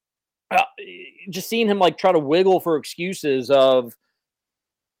Goodman – just seeing him like try to wiggle for excuses of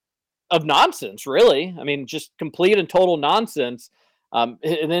nonsense, really. I mean, just complete and total nonsense. And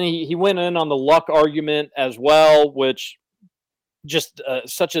then he went in on the luck argument as well, which just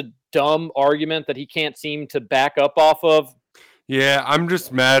such a dumb argument that he can't seem to back up off of. Yeah, I'm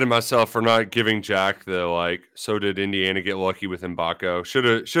just mad at myself for not giving Jack the so did Indiana get lucky with Mbako.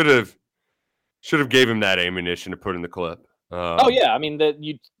 Should have gave him that ammunition to put in the clip. Oh yeah, I mean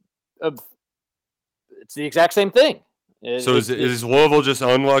it's the exact same thing. So is Louisville just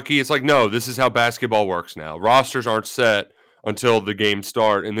unlucky? It's like, no, this is how basketball works now. Rosters aren't set until the games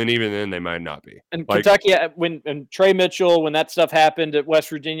start, and then even then they might not be. And Kentucky, when Trey Mitchell, when that stuff happened at West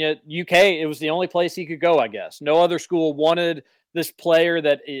Virginia, UK, it was the only place he could go, I guess. No other school wanted this player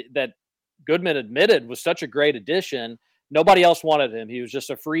that Goodman admitted was such a great addition. Nobody else wanted him. He was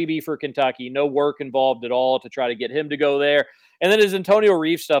just a freebie for Kentucky. No work involved at all to try to get him to go there. And then his Antonio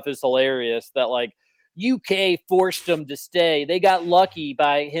Reeves stuff is hilarious that UK forced him to stay. They got lucky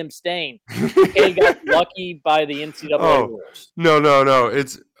by him staying. UK got lucky by the NCAA rules. No.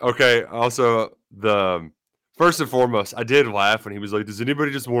 It's okay. Also, first and foremost, I did laugh when he was like, does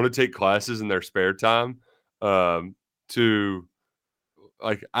anybody just want to take classes in their spare time? That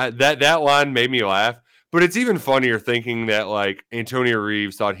line made me laugh. But it's even funnier thinking that Antonio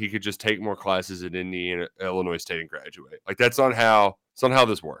Reeves thought he could just take more classes at Indiana, Illinois State and graduate. That's not how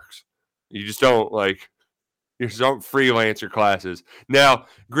this works. You just don't freelance your classes. Now,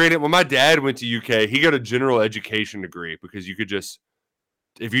 granted, when my dad went to UK, he got a general education degree because you could just,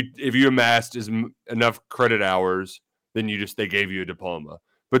 if you amassed enough credit hours, then they gave you a diploma.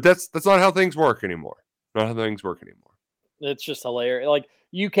 But that's not how things work anymore. Not how things work anymore. It's just hilarious.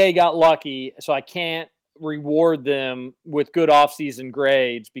 UK got lucky, so I can't reward them with good off-season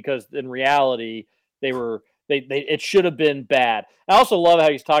grades because in reality they were It should have been bad. I also love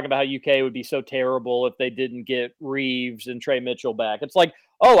how he's talking about how UK would be so terrible if they didn't get Reeves and Trey Mitchell back. It's like,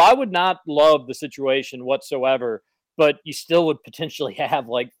 oh, I would not love the situation whatsoever, but you still would potentially have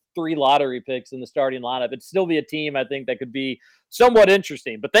like 3 lottery picks in the starting lineup. It'd still be a team, I think, that could be somewhat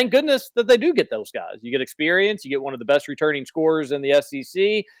interesting. But thank goodness that they do get those guys. You get experience. You get one of the best returning scorers in the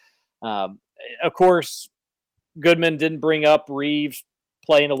SEC. Of course, Goodman didn't bring up Reeves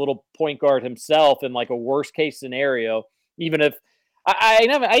playing a little point guard himself in like a worst case scenario. Even if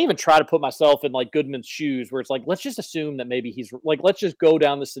I even try to put myself in like Goodman's shoes, where it's like, let's just assume that maybe he's like, let's just go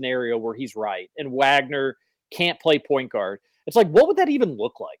down the scenario where he's right and Wagner can't play point guard. It's like, what would that even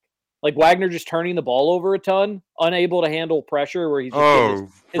look like? Like Wagner just turning the ball over a ton, unable to handle pressure, where he's just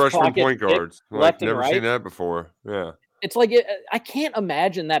his freshman point guards. Left and never right. seen that before. Yeah. It's like I can't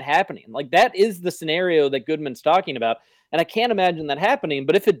imagine that happening. Like that is the scenario that Goodman's talking about, and I can't imagine that happening.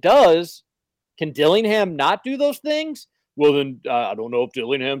 But if it does, can Dillingham not do those things? Well, then I don't know if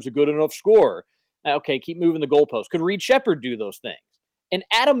Dillingham's a good enough scorer. Okay, keep moving the goalposts. Could Reed Shepherd do those things? And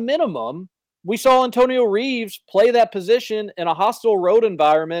at a minimum, we saw Antonio Reeves play that position in a hostile road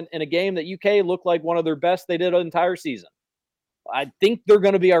environment in a game that UK looked like one of their best they did an entire season. I think they're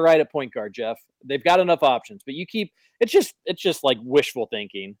going to be all right at point guard, Jeff. They've got enough options, but it's just like wishful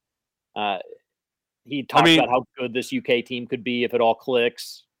thinking. He talked about how good this UK team could be if it all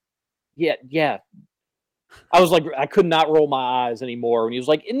clicks. Yeah. I was like, I could not roll my eyes anymore when he was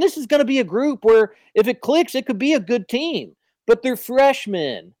like, and this is going to be a group where if it clicks, it could be a good team, but they're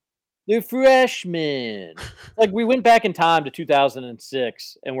freshmen. Like we went back in time to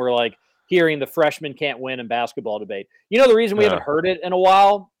 2006 and we're like hearing the freshmen can't win in basketball debate. You know, the reason we haven't heard it in a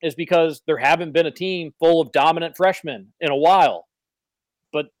while is because there haven't been a team full of dominant freshmen in a while.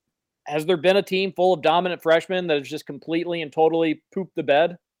 But has there been a team full of dominant freshmen that has just completely and totally pooped the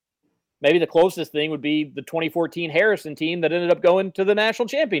bed? Maybe the closest thing would be the 2014 Harrison team that ended up going to the national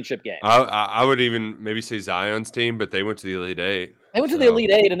championship game. I would even maybe say Zion's team, but they went to the Elite Eight. They went to the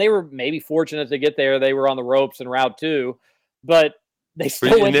Elite Eight, and they were maybe fortunate to get there. They were on the ropes in route 2, but they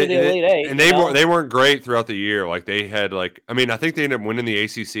still went to the Elite Eight. And they weren't great throughout the year. Like they had I think they ended up winning the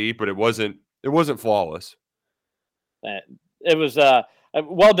ACC, but it wasn't flawless. It was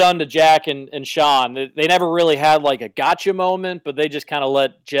well done to Jack and Sean. They never really had like a gotcha moment, but they just kind of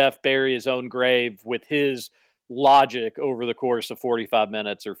let Jeff bury his own grave with his logic over the course of 45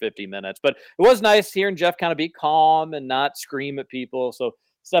 minutes or 50 minutes. But it was nice hearing Jeff kind of be calm and not scream at people. So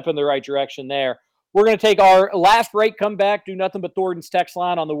step in the right direction there. We're going to take our last break, come back, do nothing but Thornton's text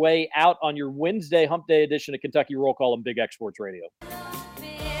line on the way out on your Wednesday hump day edition of Kentucky Roll Call on Big X Sports Radio.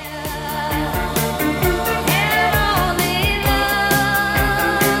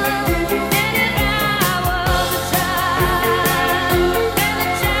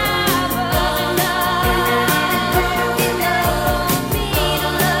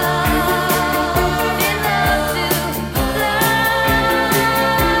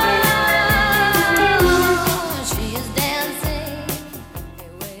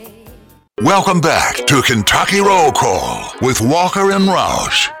 Welcome back to Kentucky Roll Call with Walker and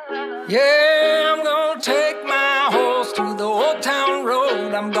Roush. Yeah, I'm gonna take my horse to the old town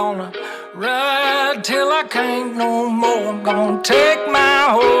road. I'm gonna ride till I can't no more. I'm gonna take my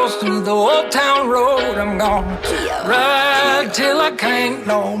horse to the old town road. I'm gonna ride till I can't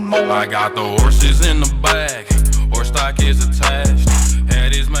no more. I got the horses in the bag, horse stock is attached.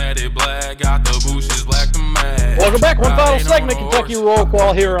 Head is matted black, got the bushes black to match. Welcome back. One final segment, Kentucky Roll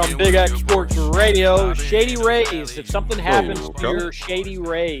Call here on Big X Sports Radio. Shady Rays. If something happens to your Shady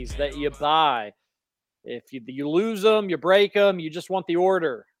Rays that you buy, if you lose them, you break them, you just want the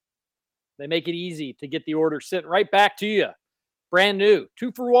order. They make it easy to get the order sent right back to you. Brand new.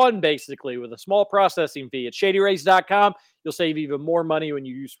 2 for 1, basically, with a small processing fee at ShadyRays.com. You'll save even more money when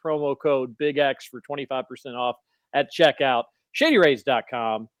you use promo code BIGX for 25% off at checkout.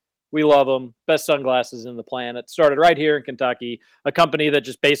 ShadyRays.com. We love them. Best sunglasses in the planet. Started right here in Kentucky. A company that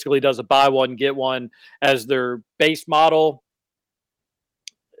just basically does a buy one, get one as their base model.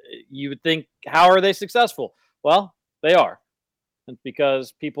 You would think, how are they successful? Well, they are. It's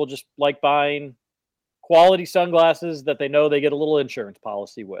because people just like buying quality sunglasses that they know they get a little insurance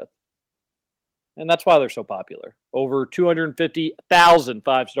policy with. And that's why they're so popular. Over 250,000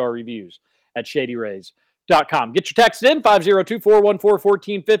 5-star reviews at ShadyRays.com. Get your text in,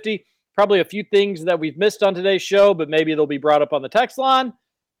 502-414-1450. Probably a few things that we've missed on today's show, but maybe they'll be brought up on the text line.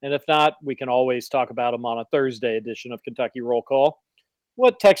 And if not, we can always talk about them on a Thursday edition of Kentucky Roll Call.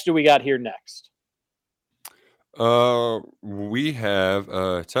 What text do we got here next? We have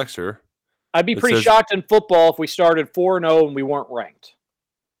a texter. I'd be pretty shocked in football if we started 4-0 and we weren't ranked.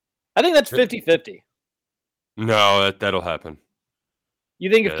 I think that's 50-50. No, that'll happen.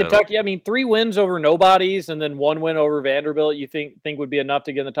 You think if Yeah, Kentucky, I mean, 3 wins over nobodies and then 1 win over Vanderbilt, you think would be enough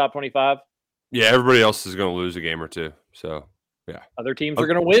to get in the top 25? Yeah, everybody else is going to lose a game or two. So, yeah. Other teams are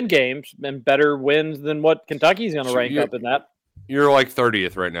going to win games and better wins than what Kentucky's going to rank up in that. You're like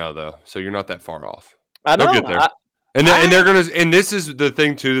 30th right now, though, so you're not that far off. I know. They'll get there. And they're going to – and this is the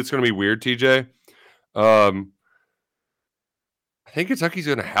thing, too, that's going to be weird, TJ. I think Kentucky's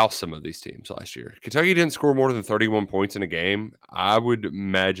going to house some of these teams last year. Kentucky didn't score more than 31 points in a game. I would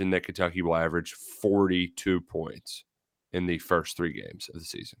imagine that Kentucky will average 42 points in the first 3 games of the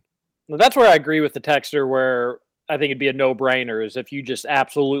season. Well, that's where I agree with the texter, where I think it'd be a no-brainer is if you just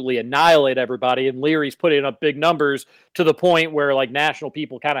absolutely annihilate everybody, and Leary's putting up big numbers to the point where like national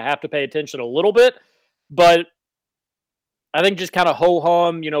people kind of have to pay attention a little bit. But I think just kind of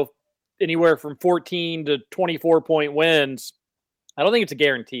ho-hum, anywhere from 14 to 24-point wins, I don't think it's a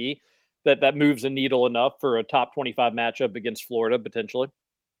guarantee that moves the needle enough for a top 25 matchup against Florida, potentially.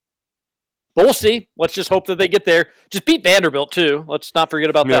 But we'll see. Let's just hope that they get there. Just beat Vanderbilt, too. Let's not forget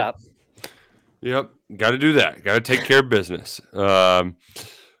about that. Yep. Got to do that. Got to take care of business.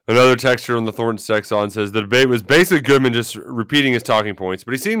 Another texter on the Thornton text on says the debate was basically Goodman just repeating his talking points,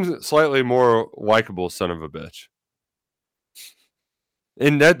 but he seems slightly more likable, son of a bitch.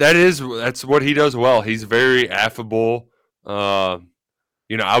 And that's what he does well. He's very affable.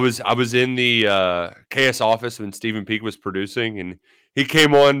 I was in the KS office when Stephen Peak was producing, and he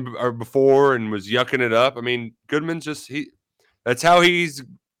came on before and was yucking it up. I mean, Goodman's that's how he's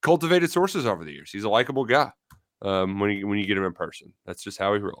cultivated sources over the years. He's a likable guy. When you get him in person, that's just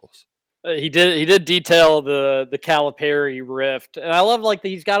how he rolls. He did detail the Calipari rift, and I love like that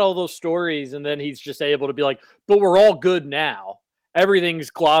he's got all those stories, and then he's just able to be like, "But we're all good now.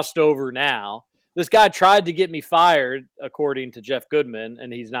 Everything's glossed over now." This guy tried to get me fired, according to Jeff Goodman,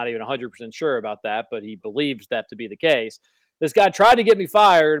 and he's not even 100% sure about that, but he believes that to be the case. This guy tried to get me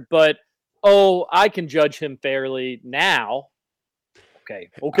fired, but, I can judge him fairly now. Okay.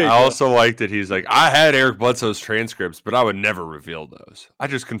 I also like that he's like, I had Eric Bledsoe's transcripts, but I would never reveal those. I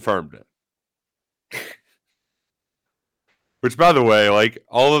just confirmed it. Which, by the way, like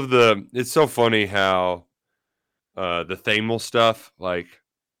it's so funny how the Thamel stuff, like,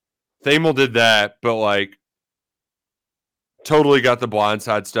 Thamel did that, but like totally got the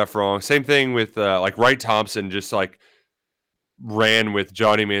blindside stuff wrong. Same thing with like Wright Thompson just like ran with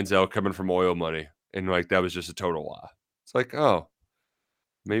Johnny Manziel coming from oil money. And like that was just a total lie. It's like, oh,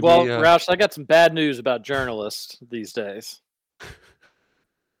 maybe. Well, Roush, I got some bad news about journalists these days.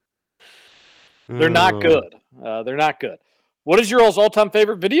 They're not good. They're not good. What is your all-time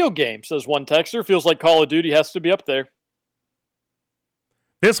favorite video game? Says one texter. Feels like Call of Duty has to be up there.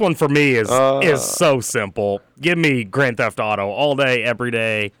 This one for me is so simple. Give me Grand Theft Auto all day, every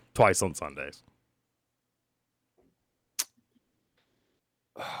day, twice on Sundays.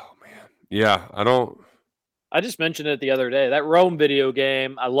 Oh, man. Yeah, I just mentioned it the other day. That Rome video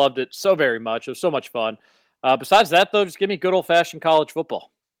game, I loved it so very much. It was so much fun. Besides that, though, just give me good old-fashioned college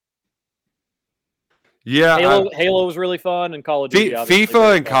football. Yeah, Halo was really fun, and Call of Duty.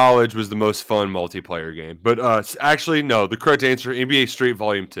 FIFA in college was the most fun multiplayer game. But actually, no. The correct answer: NBA Street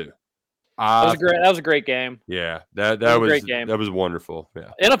Volume 2. That was a great game. Yeah, that was a great game. That was wonderful. Yeah,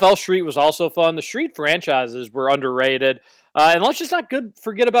 NFL Street was also fun. The Street franchises were underrated, and let's just not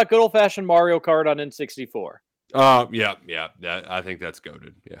forget about good old fashioned Mario Kart on N64. Yeah. I think that's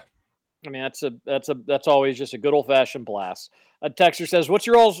goated. Yeah. I mean, that's always just a good old fashioned blast. A texter says, "What's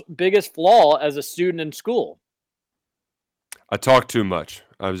your all's biggest flaw as a student in school?" I talk too much.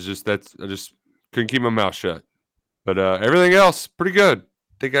 I just couldn't keep my mouth shut. But everything else, pretty good.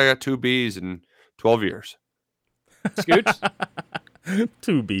 I think I got 2 B's in 12 years. Scoots?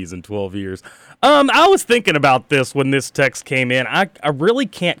 2 B's in 12 years. I was thinking about this when this text came in. I really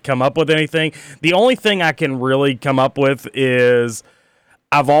can't come up with anything. The only thing I can really come up with is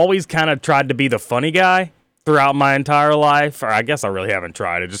I've always kind of tried to be the funny guy throughout my entire life, or I guess I really haven't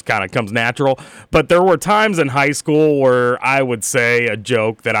tried. It just kind of comes natural. But there were times in high school where I would say a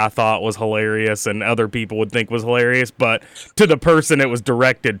joke that I thought was hilarious and other people would think was hilarious, but to the person it was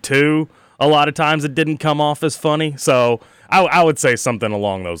directed to, a lot of times it didn't come off as funny. So I would say something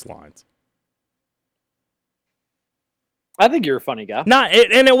along those lines. I think you're a funny guy.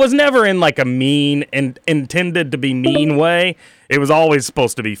 And it was never in like a mean and intended to be mean way. It was always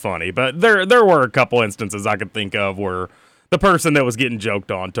supposed to be funny. But there were a couple instances I could think of where the person that was getting joked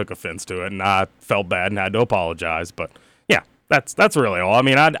on took offense to it, and I felt bad and had to apologize. But yeah, that's really all. I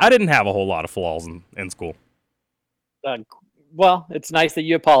mean, I didn't have a whole lot of flaws in school. Well, it's nice that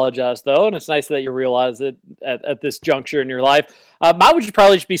you apologize, though, and it's nice that you realize it at this juncture in your life. Mine would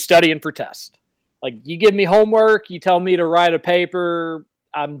probably just be studying for tests. Like, you give me homework, you tell me to write a paper,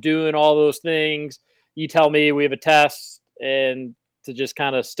 I'm doing all those things. You tell me we have a test and to just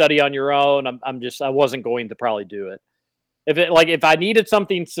kind of study on your own, I wasn't going to probably do it. If I needed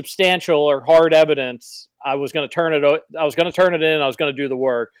something substantial or hard evidence, I was going to turn it in, I was going to do the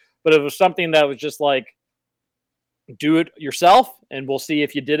work. But if it was something that was just like, do it yourself and we'll see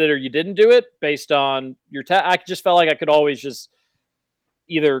if you did it or you didn't do it based on your test. I just felt like I could always just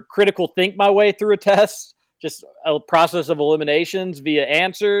either critical think my way through a test, just a process of eliminations via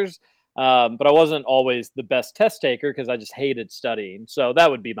answers. But I wasn't always the best test taker because I just hated studying. So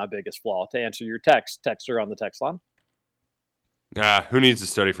that would be my biggest flaw, to answer your texter on the text line. Who needs to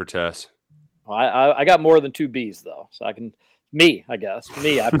study for tests? Well, I got more than 2 B's though. So I probably need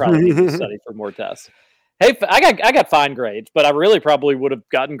to study for more tests. Hey, I got fine grades, but I really probably would have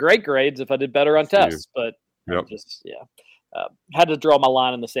gotten great grades if I did better on tests. But had to draw my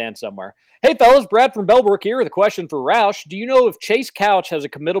line in the sand somewhere. Hey, fellas, Brad from Bellbrook here with a question for Roush. Do you know if Chase Couch has a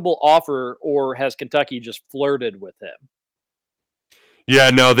committable offer or has Kentucky just flirted with him? Yeah,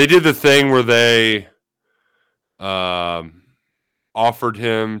 no, they did the thing where they offered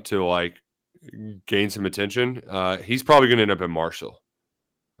him to like gain some attention. He's probably going to end up at Marshall.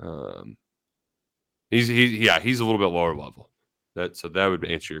 He's a little bit lower level. So that would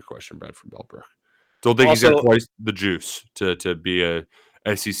answer your question, Brad from Bellbrook. Don't think he's got quite the juice to be a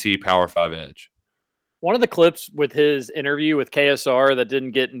SEC Power 5 edge. One of the clips with his interview with KSR that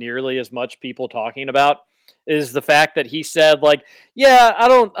didn't get nearly as much people talking about is the fact that he said, like, yeah, I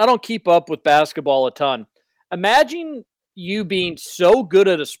don't keep up with basketball a ton. Imagine you being so good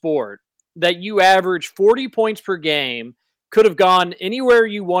at a sport that you average 40 points per game, could have gone anywhere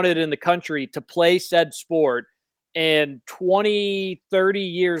you wanted in the country to play said sport, and 20, 30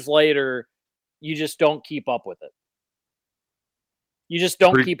 years later, you just don't keep up with it. You just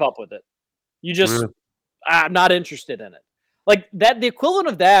don't keep up with it. You just, I'm not interested in it. Like that, the equivalent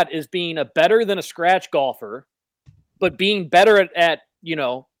of that is being a better than a scratch golfer, but being better at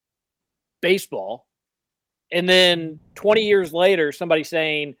baseball. And then 20 years later, somebody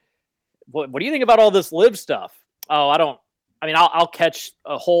saying, what do you think about all this live stuff? Oh, I'll catch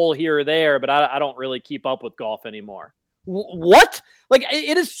a hole here or there, but I don't really keep up with golf anymore. What? Like,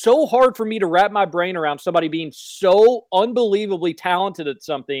 it is so hard for me to wrap my brain around somebody being so unbelievably talented at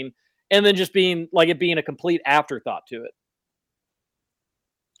something and then just being like it being a complete afterthought to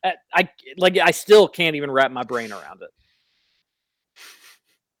it. I still can't even wrap my brain around it.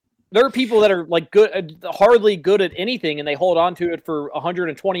 There are people that are like hardly good at anything, and they hold on to it for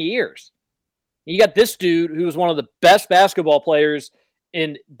 120 years. You got this dude who was one of the best basketball players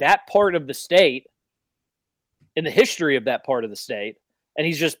in that part of the state, in the history of that part of the state, and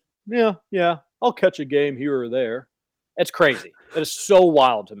he's just, yeah, I'll catch a game here or there. It's crazy. It is so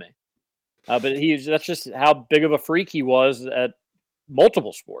wild to me. But that's just how big of a freak he was at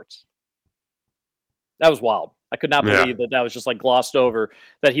multiple sports. That was wild. I could not believe that was just like glossed over,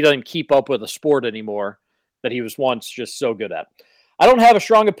 that he doesn't keep up with a sport anymore that he was once just so good at. I don't have a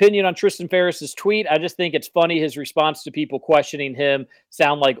strong opinion on Tristan Ferris's tweet. I just think it's funny his response to people questioning him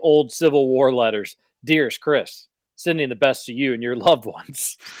sound like old Civil War letters. Dearest Chris, sending the best to you and your loved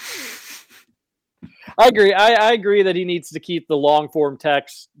ones. I agree. I agree that he needs to keep the long form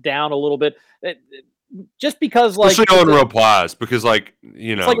text down a little bit. Just because, like, especially on replies, because, like,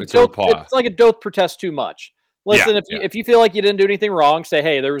 it's a reply. It's like a don't protest too much. Listen, if you feel like you didn't do anything wrong, say,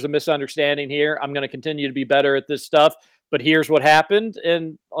 hey, there was a misunderstanding here. I'm going to continue to be better at this stuff, but here's what happened,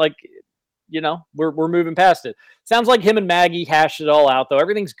 and we're moving past it. Sounds like him and Maggie hashed it all out, though.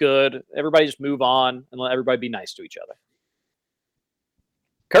 Everything's good. Everybody just move on and let everybody be nice to each other.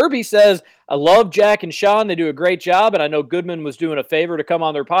 Kirby says, I love Jack and Sean. They do a great job, and I know Goodman was doing a favor to come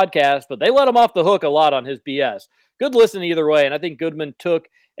on their podcast, but they let him off the hook a lot on his BS. Good listen either way, and I think Goodman took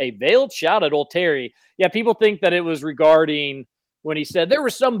a veiled shot at old Terry. Yeah, people think that it was regarding when he said there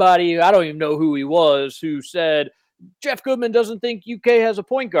was somebody, I don't even know who he was, who said Jeff Goodman doesn't think UK has a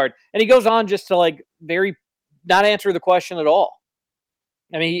point guard. And he goes on just to like not answer the question at all.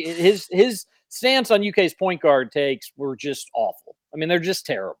 I mean, his stance on UK's point guard takes were just awful. I mean, they're just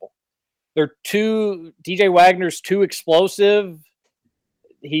terrible. DJ Wagner's too explosive.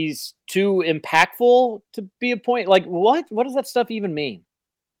 He's too impactful to be a point. Like, what does that stuff even mean?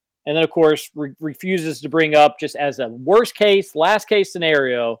 And then, of course, refuses to bring up, just as a worst case, last case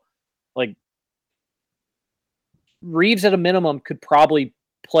scenario, like Reeves at a minimum could probably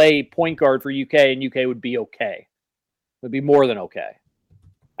play point guard for UK, and UK would be okay. Would be more than okay.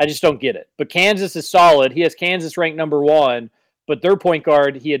 I just don't get it. But Kansas is solid. He has Kansas ranked number 1, but their point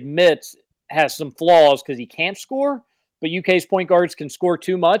guard, he admits, has some flaws because he can't score, but UK's point guards can score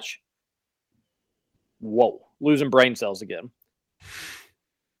too much. Whoa, losing brain cells again.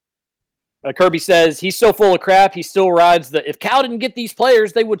 Kirby says he's so full of crap. He still rides the, if Cal didn't get these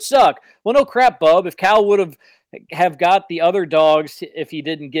players, they would suck. Well, no crap, bub. If Cal would have got the other dogs, if he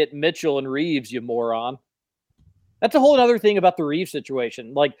didn't get Mitchell and Reeves, you moron. That's a whole other thing about the Reeves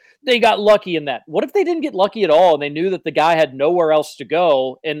situation. Like, they got lucky in that. What if they didn't get lucky at all and they knew that the guy had nowhere else to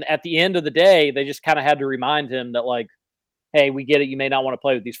go? And at the end of the day, they just kind of had to remind him that, like, hey, we get it. You may not want to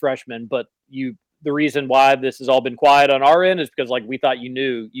play with these freshmen, but the reason why this has all been quiet on our end is because, like, we thought you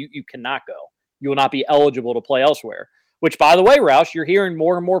knew you cannot go. You will not be eligible to play elsewhere. Which, by the way, Roush, you're hearing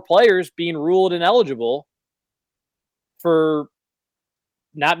more and more players being ruled ineligible for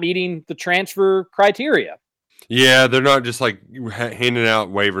not meeting the transfer criteria. Yeah, they're not just like handing out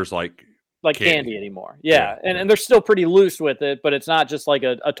waivers like candy anymore. Yeah. And they're still pretty loose with it, but it's not just like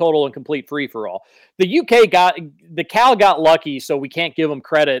a total and complete free-for-all. The Cal got lucky, so we can't give them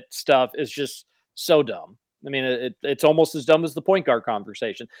credit stuff is just so dumb. I mean, it's almost as dumb as the point guard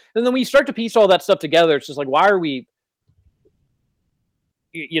conversation. And then when you start to piece all that stuff together, it's just like, why are we,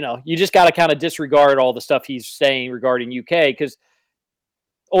 you just got to kind of disregard all the stuff he's saying regarding UK, because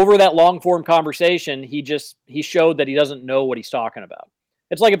over that long form conversation, he showed that he doesn't know what he's talking about.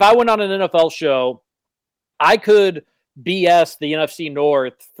 It's like if I went on an NFL show, I could BS the NFC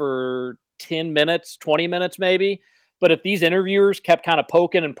North for 10 minutes, 20 minutes maybe. But if these interviewers kept kind of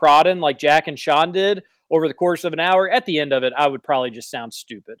poking and prodding like Jack and Sean did over the course of an hour, at the end of it, I would probably just sound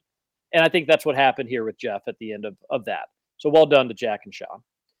stupid. And I think that's what happened here with Jeff at the end of that. So well done to Jack and Sean.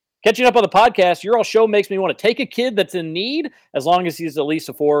 Catching up on the podcast, your all show makes me want to take a kid that's in need as long as he's at least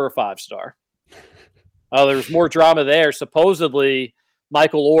a 4 or 5 star. Oh, there's more drama there. Supposedly,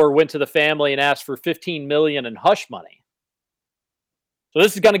 Michael Orr went to the family and asked for $15 million in hush money. So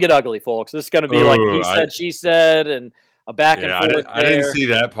this is going to get ugly, folks. This is going to be like he said, she said, and a back and forth. I didn't see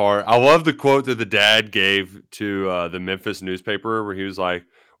that part. I love the quote that the dad gave to the Memphis newspaper where he was like,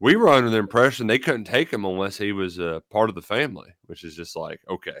 we were under the impression they couldn't take him unless he was a part of the family, which is just like,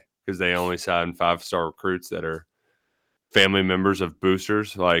 okay, because they only sign 5-star recruits that are family members of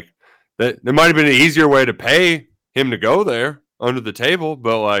boosters. Like, that there might have been an easier way to pay him to go there under the table,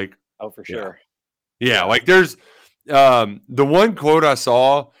 but like, oh, for sure. Yeah, like there's the one quote I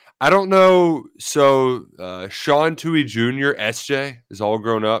saw, I don't know. So Sean Tui Jr., SJ, is all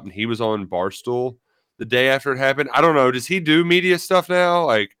grown up and he was on Barstool the day after it happened. I don't know. Does he do media stuff now?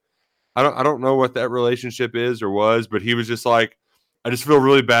 Like, I don't know what that relationship is or was, but he was just like, I just feel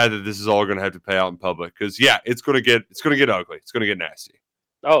really bad that this is all going to have to play out in public because it's going to get ugly. It's going to get nasty.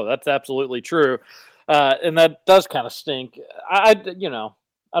 Oh, that's absolutely true. And that does kind of stink. I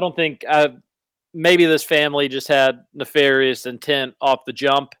don't think maybe this family just had nefarious intent off the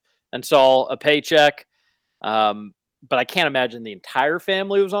jump and saw a paycheck. But I can't imagine the entire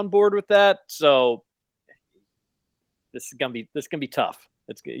family was on board with that. So this is gonna be tough.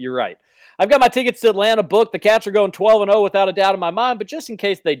 You're right. I've got my tickets to Atlanta booked. The Cats are going 12-0 without a doubt in my mind. But just in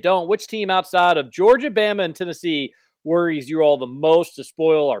case they don't, which team outside of Georgia, Bama, and Tennessee worries you all the most to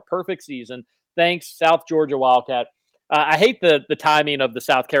spoil our perfect season? Thanks, South Georgia Wildcat. I hate the timing of the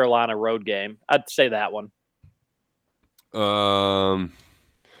South Carolina road game. I'd say that one.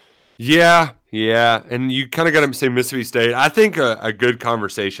 Yeah. And you kind of got to say Mississippi State. I think a good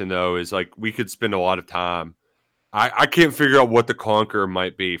conversation, though, is like we could spend a lot of time. I can't figure out what the conquer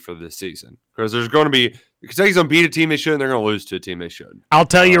might be for this season because there's going to be Kentucky's going to beat a team they shouldn't. They're going to lose to a team they shouldn't. I'll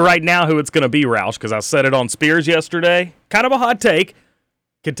tell you right now who it's going to be, Roush, because I said it on Spears yesterday. Kind of a hot take.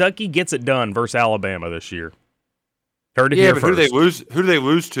 Kentucky gets it done versus Alabama this year. Heard it here but first. Who do they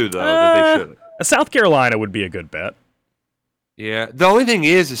lose to though that they shouldn't? South Carolina would be a good bet. Yeah, the only thing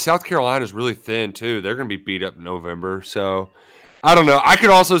is South Carolina is really thin too. They're going to be beat up in November, so I don't know. I could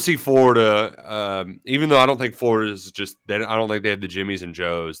also see Florida, even though I don't think Florida is just. I don't think they have the Jimmies and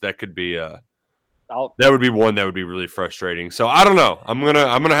Joes. That could be that would be one that would be really frustrating. So I don't know. I'm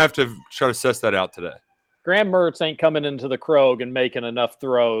gonna have to try to suss that out today. Graham Mertz ain't coming into the Krog and making enough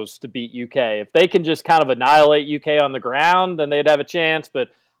throws to beat UK. If they can just kind of annihilate UK on the ground, then they'd have a chance. But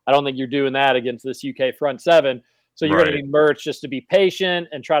I don't think you're doing that against this UK front seven. So you're going to need Mertz just to be patient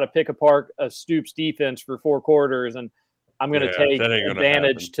and try to pick apart a Stoops defense for 4 quarters. And I'm going to take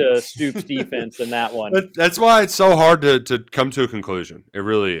advantage to Stoops defense in that one. That's why it's so hard to come to a conclusion. It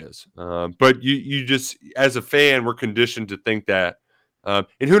really is. But you just, as a fan, we're conditioned to think that. And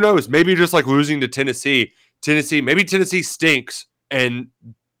who knows? Maybe just like losing to Tennessee. Maybe Tennessee stinks and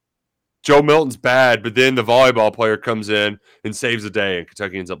Joe Milton's bad, but then the volleyball player comes in and saves the day, and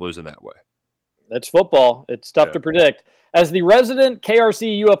Kentucky ends up losing that way. That's football. It's tough to predict. As the resident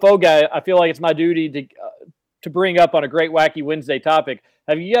KRC UFO guy, I feel like it's my duty to bring up on a Great Wacky Wednesday topic.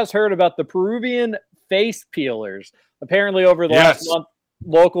 Have you guys heard about the Peruvian face peelers. Apparently, over the last month,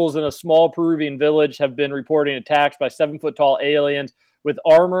 locals in a small Peruvian village have been reporting attacks by 7-foot-tall aliens with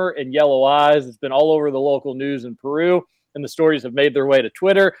armor and yellow eyes. It's been all over the local news in Peru, and the stories have made their way to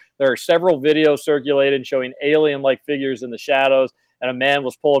Twitter. There are several videos circulated showing alien-like figures in the shadows, and a man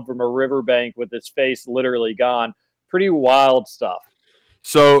was pulled from a riverbank with his face literally gone. Pretty wild stuff.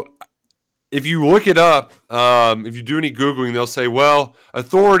 So if you look it up, if you do any Googling, they'll say, well,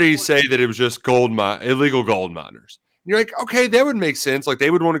 authorities say that it was just illegal gold miners. And you're like, okay, that would make sense. Like, they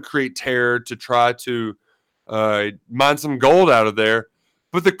would want to create terror to try to mine some gold out of there.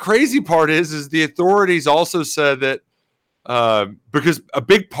 But the crazy part is the authorities also said that because a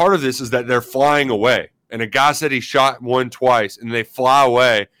big part of this is that they're flying away. And a guy said he shot one twice, and they fly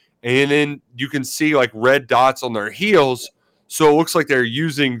away. And then you can see, like, red dots on their heels. So it looks like they're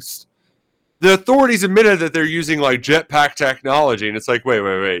using – the authorities admitted that they're using, like, jetpack technology. And it's like,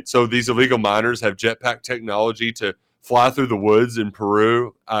 wait. So these illegal miners have jetpack technology to fly through the woods in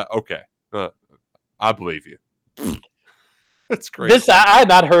Peru? Okay. I believe you. That's great. I had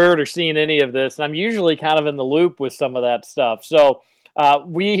not heard or seen any of this, and I'm usually kind of in the loop with some of that stuff. So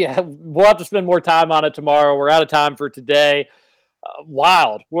we'll have to spend more time on it tomorrow. We're out of time for today.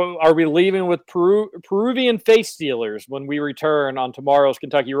 Wild. Are we leaving with Peruvian face stealers when we return on tomorrow's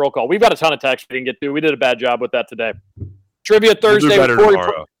Kentucky Roll Call? We've got a ton of text we didn't get to. We did a bad job with that today. Trivia Thursday with Corey.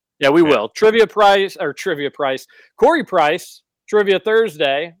 Yeah, we will. Corey Price. Trivia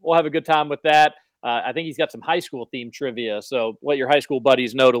Thursday. We'll have a good time with that. I think he's got some high school themed trivia. So let your high school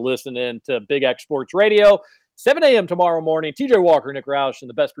buddies know to listen in to Big X Sports Radio. 7 a.m. tomorrow morning. TJ Walker, Nick Roush, and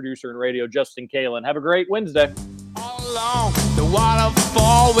the best producer in radio, Justin Kalen. Have a great Wednesday. All along the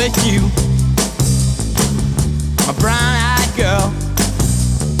waterfall with you.